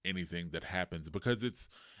anything that happens, because it's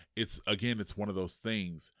one of those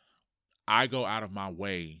things. I go out of my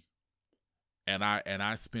way and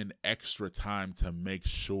I spend extra time to make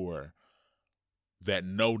sure that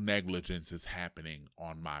no negligence is happening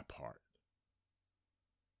on my part.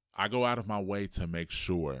 I go out of my way to make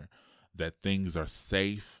sure that things are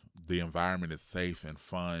safe, the environment is safe and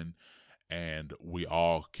fun, and we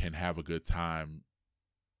all can have a good time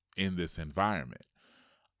in this environment.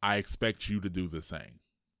 I expect you to do the same.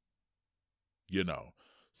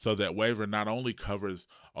 So that waiver not only covers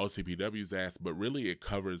OCPW's ass, but really it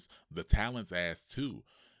covers the talent's ass too.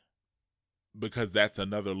 Because that's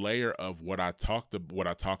another layer of what I talk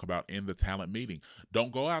about in the talent meeting.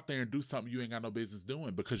 Don't go out there and do something you ain't got no business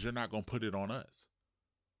doing, because you're not going to put it on us.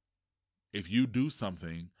 If you do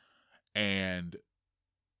something and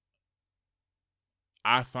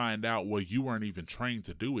I find out, well, you weren't even trained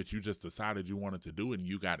to do it, you just decided you wanted to do it and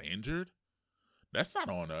you got injured, that's not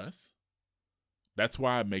on us. That's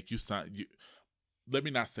why I make you sign. Let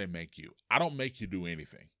me not say make you. I don't make you do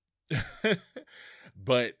anything.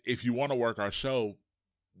 But if you want to work our show,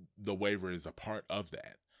 the waiver is a part of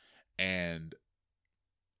that. And,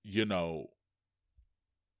 you know,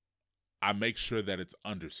 I make sure that it's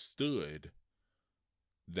understood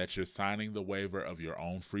that you're signing the waiver of your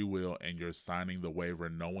own free will, and you're signing the waiver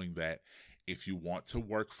knowing that if you want to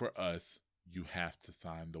work for us, you have to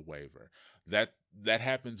sign the waiver. That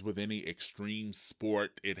happens with any extreme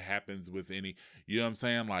sport. It happens with any, you know what I'm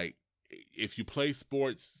saying? Like, if you play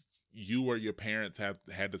sports, you or your parents have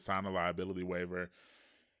had to sign a liability waiver.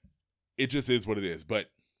 It just is what it is. But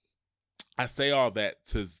I say all that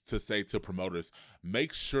to say to promoters,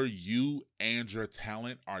 make sure you and your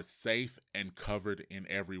talent are safe and covered in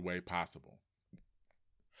every way possible.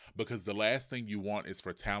 Because the last thing you want is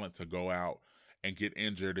for talent to go out and get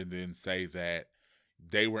injured and then say that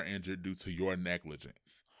they were injured due to your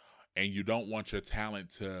negligence. And you don't want your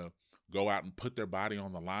talent to go out and put their body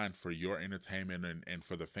on the line for your entertainment and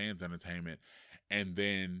for the fans' entertainment, and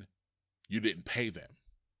then you didn't pay them.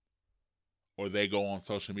 Or they go on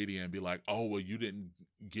social media and be like, oh, well, you didn't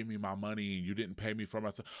give me my money and you didn't pay me for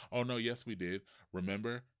myself. Oh, no, yes, we did.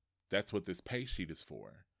 Remember, that's what this pay sheet is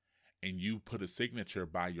for. And you put a signature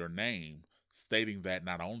by your name stating that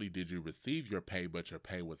not only did you receive your pay, but your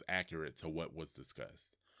pay was accurate to what was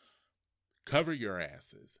discussed. Cover your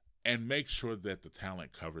asses and make sure that the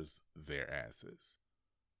talent covers their asses.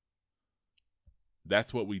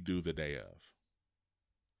 That's what we do the day of.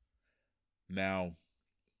 Now,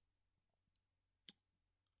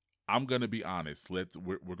 I'm going to be honest.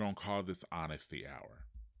 We're going to call this honesty hour.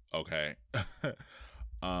 Okay?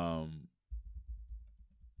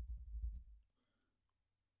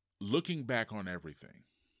 Looking back on everything,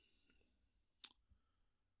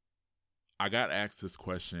 I got asked this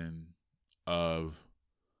question of,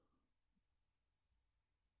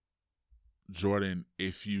 Jordan,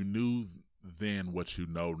 if you knew then what you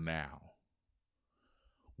know now,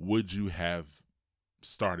 would you have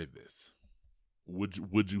started this?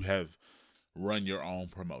 Would you have run your own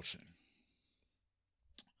promotion?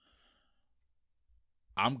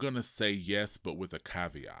 I'm going to say yes, but with a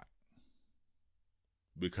caveat.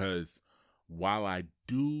 Because while I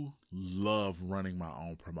do love running my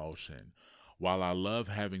own promotion, while I love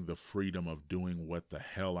having the freedom of doing what the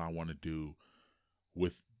hell I want to do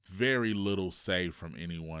with very little say from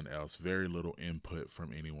anyone else, very little input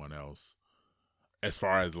from anyone else, as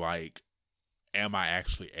far as like, am I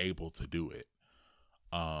actually able to do it?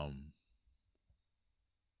 I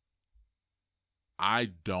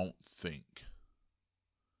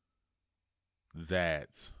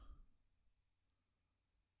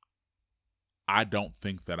don't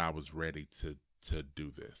think that I was ready to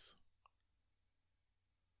do this.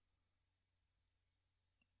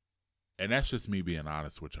 And that's just me being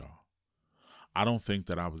honest with y'all. I don't think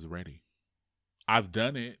that I was ready. I've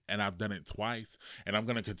done it, and I've done it twice, and I'm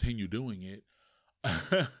going to continue doing it.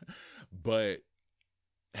 But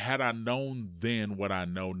had I known then what I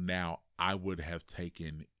know now, I would have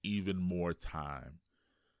taken even more time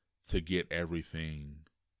to get everything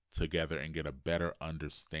together and get a better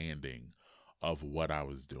understanding of what I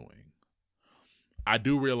was doing. I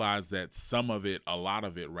do realize that a lot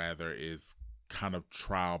of it rather, is kind of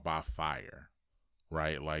trial by fire,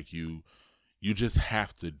 right? Like you just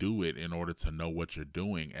have to do it in order to know what you're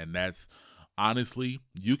doing. And that's, honestly,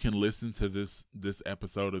 you can listen to this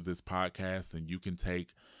episode of this podcast and you can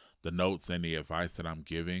take the notes and the advice that I'm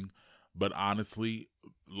giving. But honestly,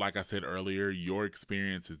 like I said earlier, your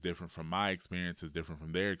experience is different from my experience, is different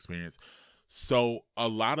from their experience. So a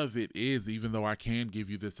lot of it is, even though I can give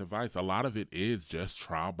you this advice, a lot of it is just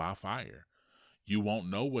trial by fire. You won't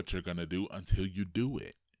know what you're going to do until you do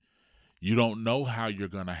it. You don't know how you're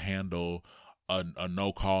going to handle a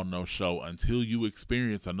no-call, no-show until you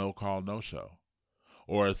experience a no-call, no-show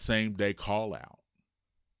or a same-day call-out.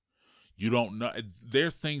 You don't know.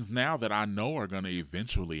 There's things now that I know are going to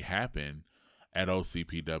eventually happen at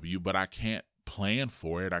OCPW, but I can't plan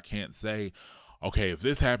for it. I can't say, okay, if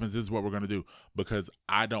this happens, this is what we're going to do, because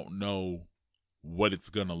I don't know what it's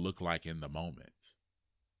going to look like in the moment.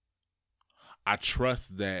 I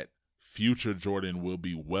trust that future Jordan will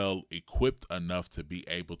be well equipped enough to be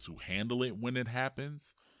able to handle it when it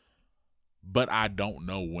happens, but I don't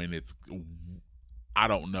know when it's going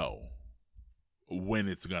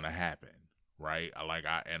to happen, right?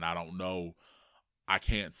 I don't know. I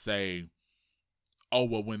can't say, oh,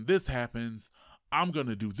 well, when this happens, I'm going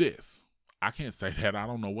to do this. I can't say that. I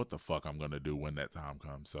don't know what the fuck I'm going to do when that time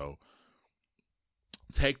comes. So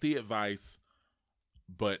take the advice,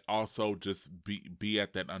 but also just be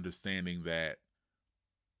at that understanding that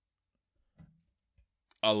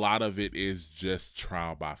a lot of it is just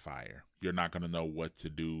trial by fire. You're not going to know what to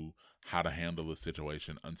do, how to handle a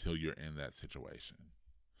situation until you're in that situation.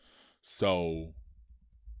 So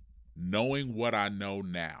Knowing what I know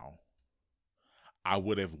now, I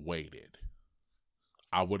would have waited.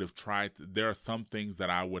 I would have tried there are some things that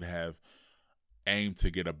I would have aimed to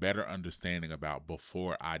get a better understanding about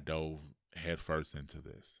before I dove headfirst into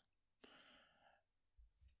this.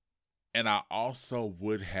 And I also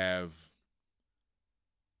would have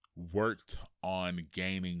worked on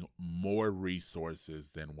gaining more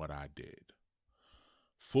resources than what I did.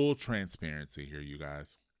 Full transparency here, you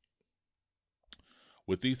guys.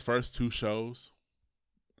 With these first 2 shows,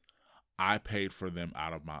 I paid for them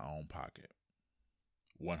out of my own pocket.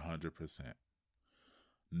 100%.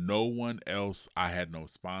 No one else, I had no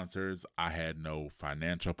sponsors, I had no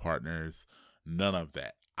financial partners, none of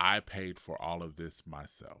that. I paid for all of this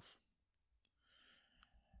myself.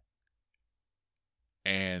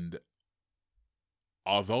 And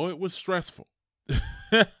although it was stressful,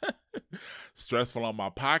 stressful on my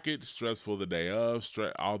pocket, stressful the day of,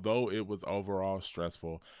 although it was overall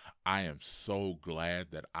stressful, I am so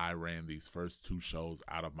glad that I ran these first 2 shows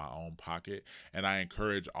out of my own pocket, and I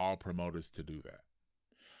encourage all promoters to do that.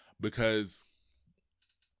 Because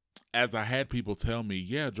as I had people tell me,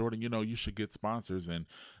 yeah, Jordan, you should get sponsors and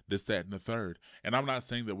this, that, and the third. And I'm not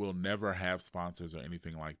saying that we'll never have sponsors or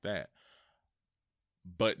anything like that.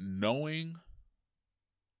 But knowing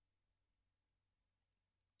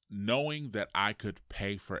that I could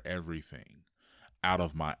pay for everything out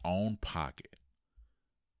of my own pocket,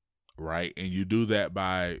 right? And you do that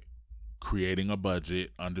by creating a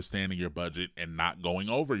budget, understanding your budget, and not going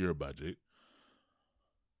over your budget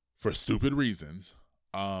for stupid reasons.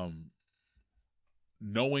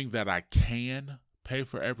 Knowing that I can pay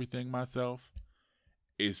for everything myself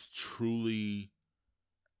is truly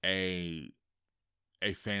a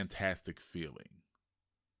fantastic feeling,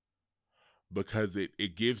 because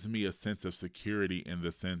it gives me a sense of security, in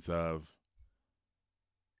the sense of,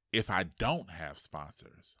 if I don't have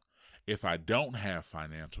sponsors, if I don't have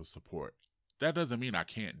financial support, that doesn't mean I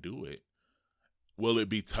can't do it. Will it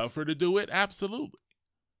be tougher to do it? Absolutely.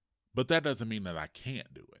 But that doesn't mean that I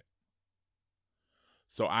can't do it.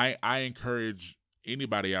 So I encourage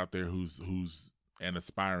anybody out there who's an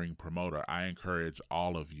aspiring promoter, I encourage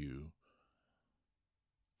all of you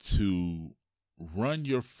to run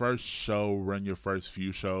your first show, run your first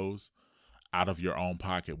few shows out of your own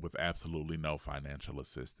pocket with absolutely no financial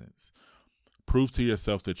assistance. Prove to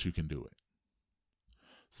yourself that you can do it,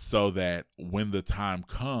 so that when the time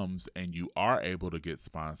comes and you are able to get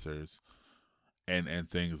sponsors and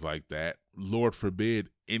things like that, Lord forbid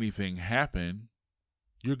anything happen,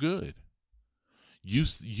 you're good.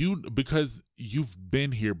 Because you've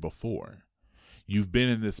been here before. You've been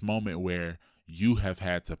in this moment where you have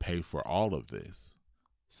had to pay for all of this.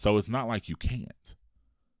 So it's not like you can't.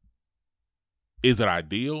 Is it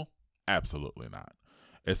ideal? Absolutely not.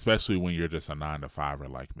 Especially when you're just a 9-to-5er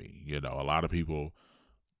like me. A lot of people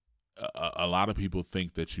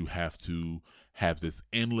think that you have to have this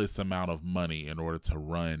endless amount of money in order to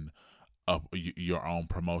run your own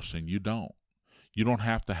promotion. You don't. You don't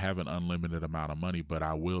have to have an unlimited amount of money, but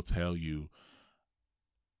I will tell you,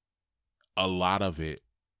 a lot of it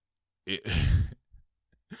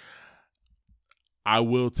I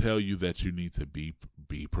will tell you that you need to be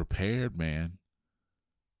prepared, man.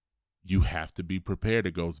 You have to be prepared.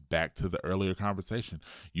 It goes back to the earlier conversation.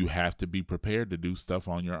 You have to be prepared to do stuff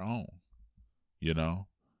on your own.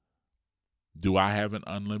 Do I have an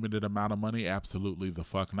unlimited amount of money? Absolutely the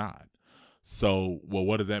fuck not. So, well,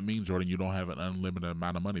 what does that mean, Jordan? You don't have an unlimited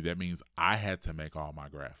amount of money. That means I had to make all my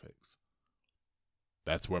graphics.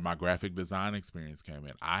 That's where my graphic design experience came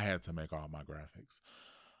in. I had to make all my graphics.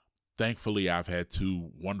 Thankfully, I've had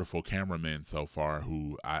 2 wonderful cameramen so far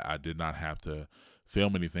who I did not have to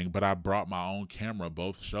film anything, but I brought my own camera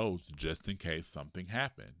both shows just in case something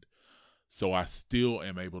happened. So I still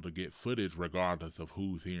am able to get footage regardless of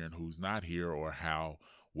who's here and who's not here, or how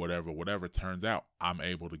whatever turns out, I'm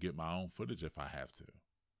able to get my own footage if I have to.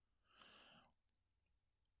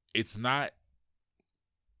 It's not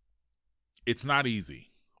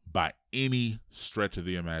easy by any stretch of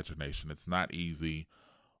the imagination. It's not easy,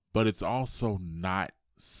 but it's also not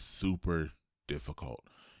super difficult.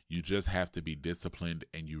 You just have to be disciplined,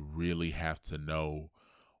 and you really have to know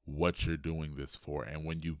what you're doing this for. And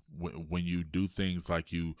when you do things like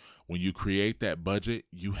when you create that budget,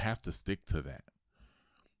 you have to stick to that.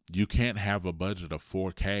 You can't have a budget of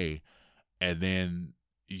 $4,000 and then,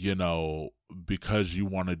 because you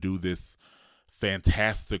want to do this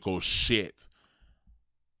fantastical shit,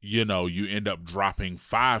 you end up dropping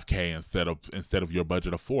 $5,000 instead of your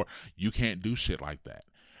budget of $4,000. You can't do shit like that.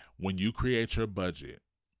 When you create your budget,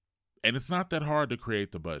 and it's not that hard to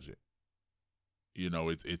create the budget.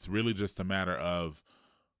 It's really just a matter of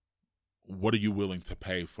what are you willing to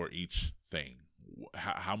pay for each thing?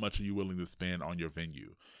 How much are you willing to spend on your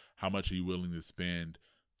venue? How much are you willing to spend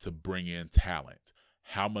to bring in talent?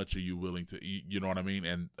 How much are you willing to, you know what I mean?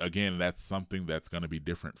 And again, that's something that's going to be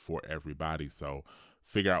different for everybody. So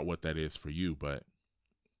figure out what that is for you. But,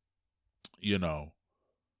 you know,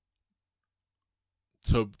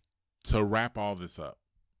 to wrap all this up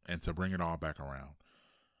and to bring it all back around,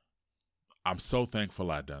 I'm so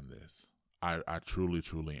thankful I done this. I truly,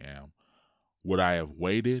 truly am. Would I have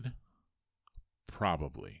waited?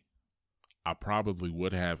 Probably. I probably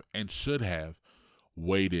would have and should have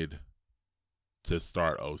waited to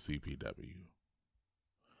start OCPW.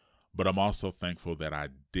 But I'm also thankful that I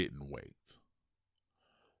didn't wait.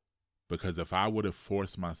 Because if I would have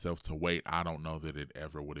forced myself to wait, I don't know that it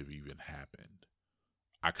ever would have even happened.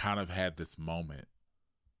 I kind of had this moment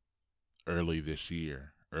early this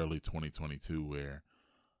year, early 2022, where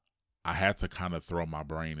I had to kind of throw my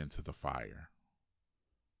brain into the fire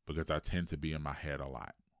because I tend to be in my head a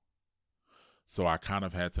lot. So I kind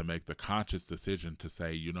of had to make the conscious decision to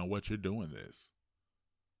say, you know what, you're doing this.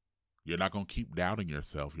 You're not going to keep doubting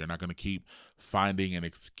yourself. You're not going to keep finding an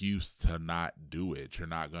excuse to not do it. You're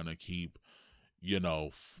not going to keep,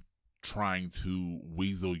 trying to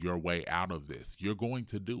weasel your way out of this. You're going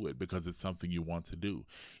to do it because it's something you want to do.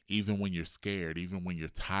 Even when you're scared, even when you're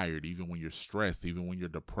tired, even when you're stressed, even when you're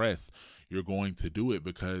depressed, you're going to do it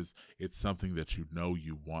because it's something that you know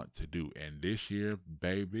you want to do. And this year,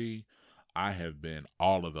 baby, I have been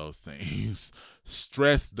all of those things.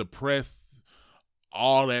 Stressed, depressed,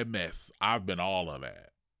 all that mess. I've been all of that.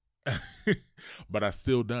 But I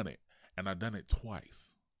still done it. And I done it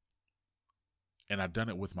twice. And I've done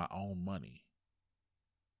it with my own money.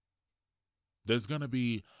 There's going to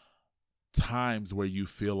be times where you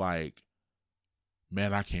feel like,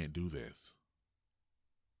 man, I can't do this.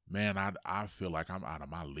 Man, I feel like I'm out of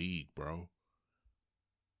my league, bro.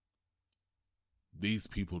 These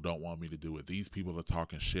people don't want me to do it. These people are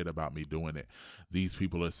talking shit about me doing it. These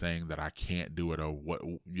people are saying that I can't do it, or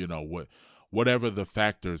whatever the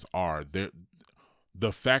factors are.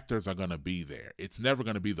 The factors are going to be there. It's never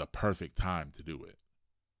going to be the perfect time to do it.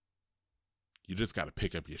 You just got to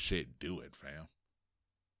pick up your shit and do it, fam.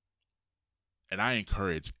 And I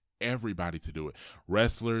encourage everybody to do it.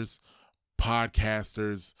 Wrestlers,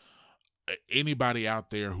 podcasters, anybody out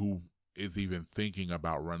there who is even thinking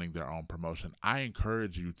about running their own promotion, I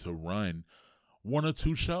encourage you to run 1 or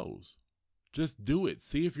 2 shows. Just do it.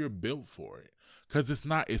 See if you're built for it. Because it's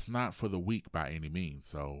not for the weak by any means.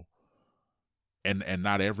 So, and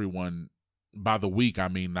not everyone, by the weak, I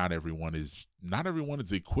mean not everyone is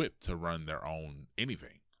equipped to run their own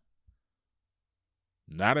anything.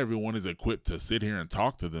 Not everyone is equipped to sit here and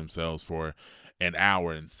talk to themselves for an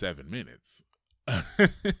hour and 7 minutes.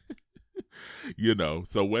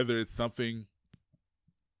 So whether it's something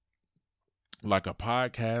like a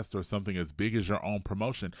podcast or something as big as your own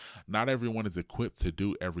promotion, not everyone is equipped to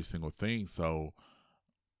do every single thing. So,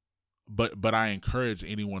 but I encourage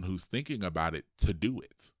anyone who's thinking about it to do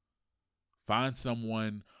it. Find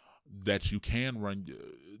someone that you can run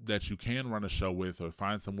a show with, or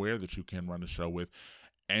find somewhere that you can run a show with,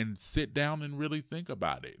 and sit down and really think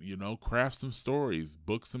about it. Craft some stories,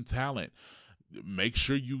 book some talent, make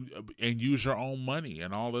sure and use your own money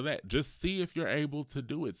and all of that. Just see if you're able to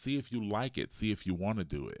do it. See if you like it. See if you want to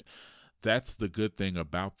do it. That's the good thing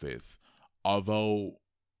about this. Although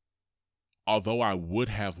I would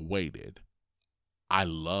have waited, I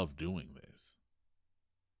love doing this.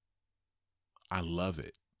 I love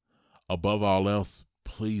it. Above all else,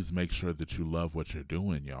 please make sure that you love what you're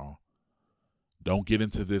doing, y'all. Don't get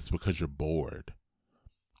into this because you're bored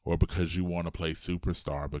or because you want to play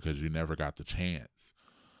superstar because you never got the chance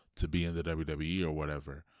to be in the WWE or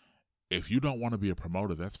whatever. If you don't want to be a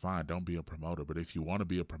promoter, that's fine. Don't be a promoter. But if you want to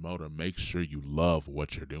be a promoter, make sure you love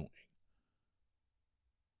what you're doing.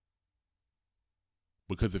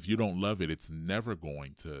 Because if you don't love it, it's never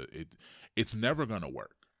going to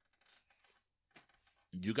work.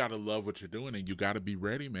 You got to love what you're doing, and you got to be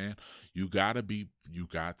ready, man. You got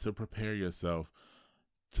to prepare yourself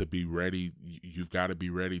to be ready. You've got to be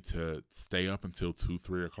ready to stay up until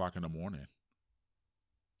 2-3 o'clock in the morning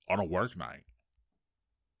on a work night,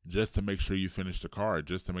 just to make sure you finish the card,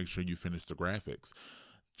 just to make sure you finish the graphics,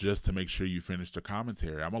 just to make sure you finish the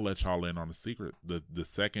commentary. I'm going to let y'all in on a secret. The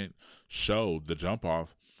second show, the Jump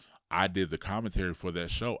Off, I did the commentary for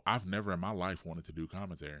that show. I've never in my life wanted to do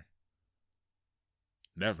commentary.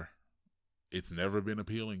 Never. It's never been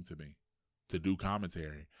appealing to me to do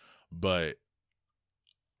commentary, but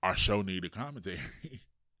our show needed commentary.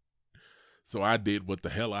 So I did what the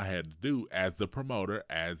hell I had to do as the promoter,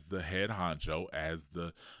 as the head honcho, as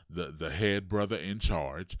the head brother in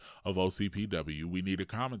charge of OCPW. We needed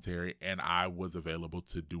commentary, and I was available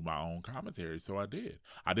to do my own commentary, so I did.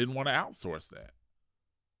 I didn't want to outsource that,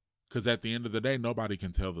 because at the end of the day, nobody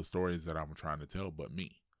can tell the stories that I'm trying to tell but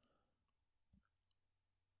me.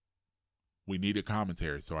 We needed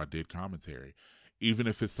commentary, so I did commentary. Even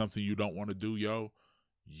if it's something you don't want to do,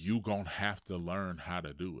 you gonna have to learn how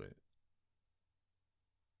to do it.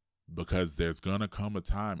 Because there's going to come a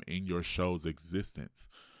time in your show's existence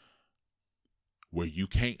where you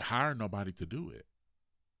can't hire nobody to do it.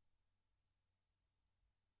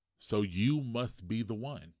 So you must be the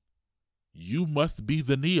one. You must be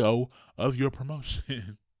the Neo of your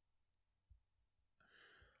promotion.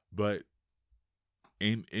 But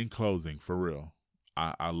in closing, for real,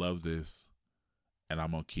 I love this, and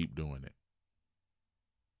I'm going to keep doing it.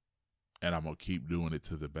 And I'm going to keep doing it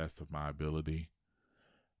to the best of my ability,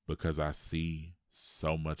 because I see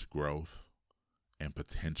so much growth and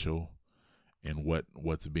potential in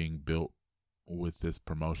what's being built with this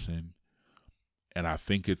promotion. And I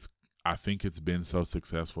think it's been so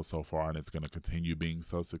successful so far, and it's going to continue being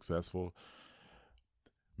so successful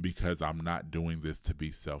because I'm not doing this to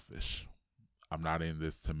be selfish. I'm not in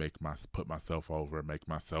this to put myself over, make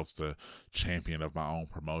myself the champion of my own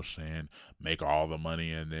promotion, make all the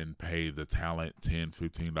money, and then pay the talent $10,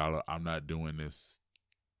 $15. I'm not doing this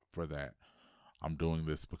for that. I'm doing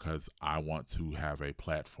this because I want to have a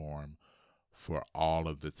platform for all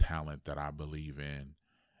of the talent that I believe in,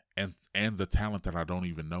 and the talent that I don't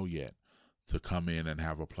even know yet, to come in and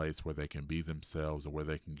have a place where they can be themselves, or where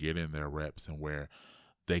they can get in their reps, and where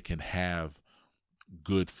they can have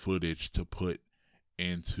good footage to put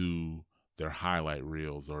into their highlight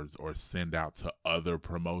reels, or send out to other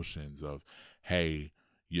promotions of, hey,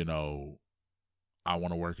 I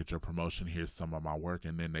want to work at your promotion. Here's some of my work.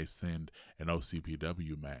 And then they send an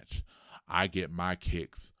OCPW match. I get my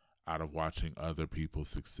kicks out of watching other people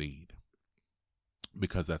succeed,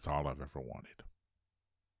 because that's all I've ever wanted.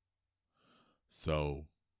 So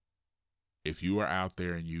if you are out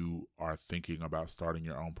there and you are thinking about starting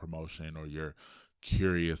your own promotion, or you're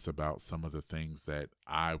curious about some of the things that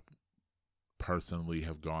I personally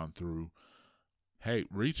have gone through, hey,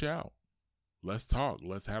 reach out. Let's talk.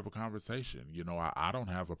 Let's have a conversation. I don't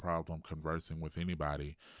have a problem conversing with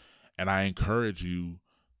anybody. And I encourage you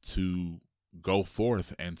to go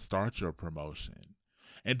forth and start your promotion.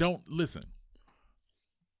 And don't listen.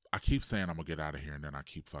 I keep saying I'm going to get out of here, and then I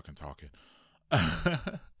keep fucking talking.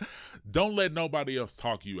 Don't let nobody else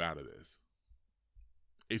talk you out of this.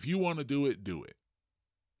 If you want to do it, do it.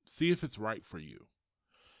 See if it's right for you.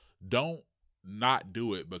 Don't not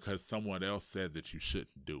do it because someone else said that you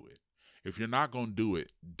shouldn't do it. If you're not going to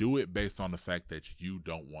do it based on the fact that you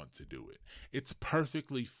don't want to do it. It's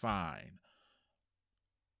perfectly fine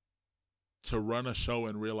to run a show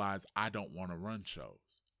and realize, I don't want to run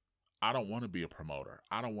shows. I don't want to be a promoter.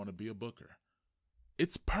 I don't want to be a booker.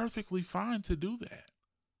 It's perfectly fine to do that.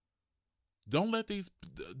 Don't let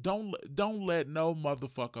no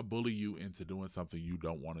motherfucker bully you into doing something you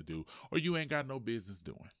don't want to do, or you ain't got no business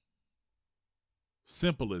doing.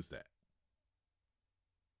 Simple as that.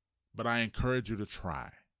 But I encourage you to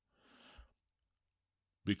try,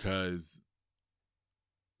 because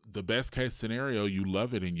the best case scenario, you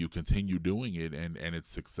love it and you continue doing it, and it's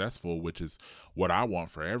successful, which is what I want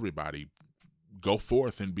for everybody. Go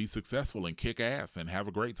forth and be successful and kick ass and have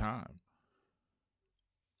a great time.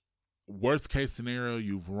 Worst case scenario,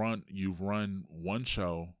 you've run one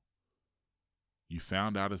show, you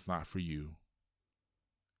found out it's not for you,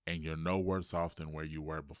 and you're no worse off than where you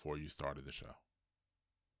were before you started the show.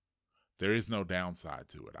 There is no downside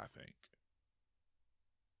to it, I think.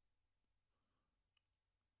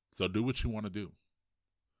 So do what you want to do.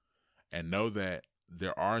 And know that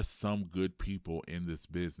there are some good people in this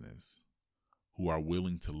business who are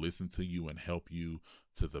willing to listen to you and help you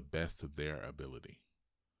to the best of their ability.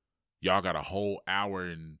 Y'all got a whole hour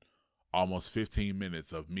and almost 15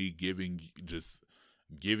 minutes of me giving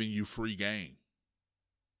you free game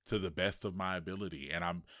to the best of my ability. And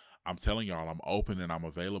I'm telling y'all, I'm open and I'm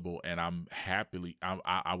available, and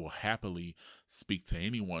I will happily speak to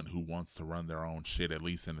anyone who wants to run their own shit, at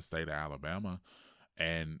least in the state of Alabama,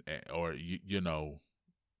 or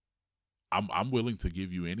I'm willing to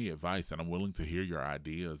give you any advice, and I'm willing to hear your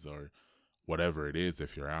ideas or whatever it is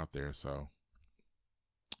if you're out there. So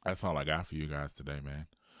that's all I got for you guys today, man.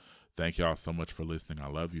 Thank y'all so much for listening. I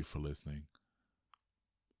love you for listening.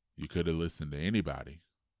 You could have listened to anybody,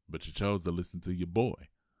 but you chose to listen to your boy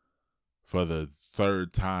for the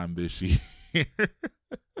third time this year.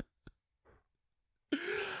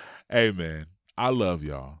 Hey, man, I love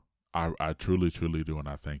y'all. I truly, truly do, and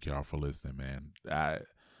I thank y'all for listening, man.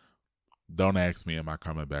 Don't ask me, am I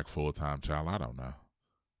coming back full time, child? I don't know.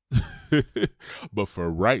 But for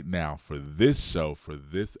right now, for this show, for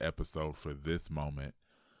this episode, for this moment,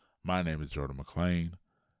 my name is Jordan McClain.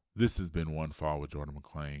 This has been One Fall with Jordan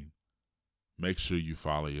McClain. Make sure you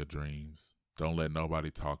follow your dreams. Don't let nobody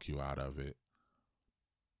talk you out of it.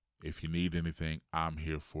 If you need anything, I'm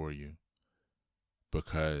here for you.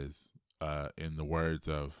 Because, in the words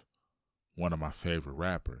of one of my favorite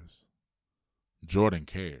rappers, Jordan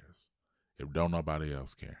cares if don't nobody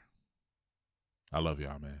else care. I love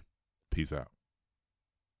y'all, man. Peace out.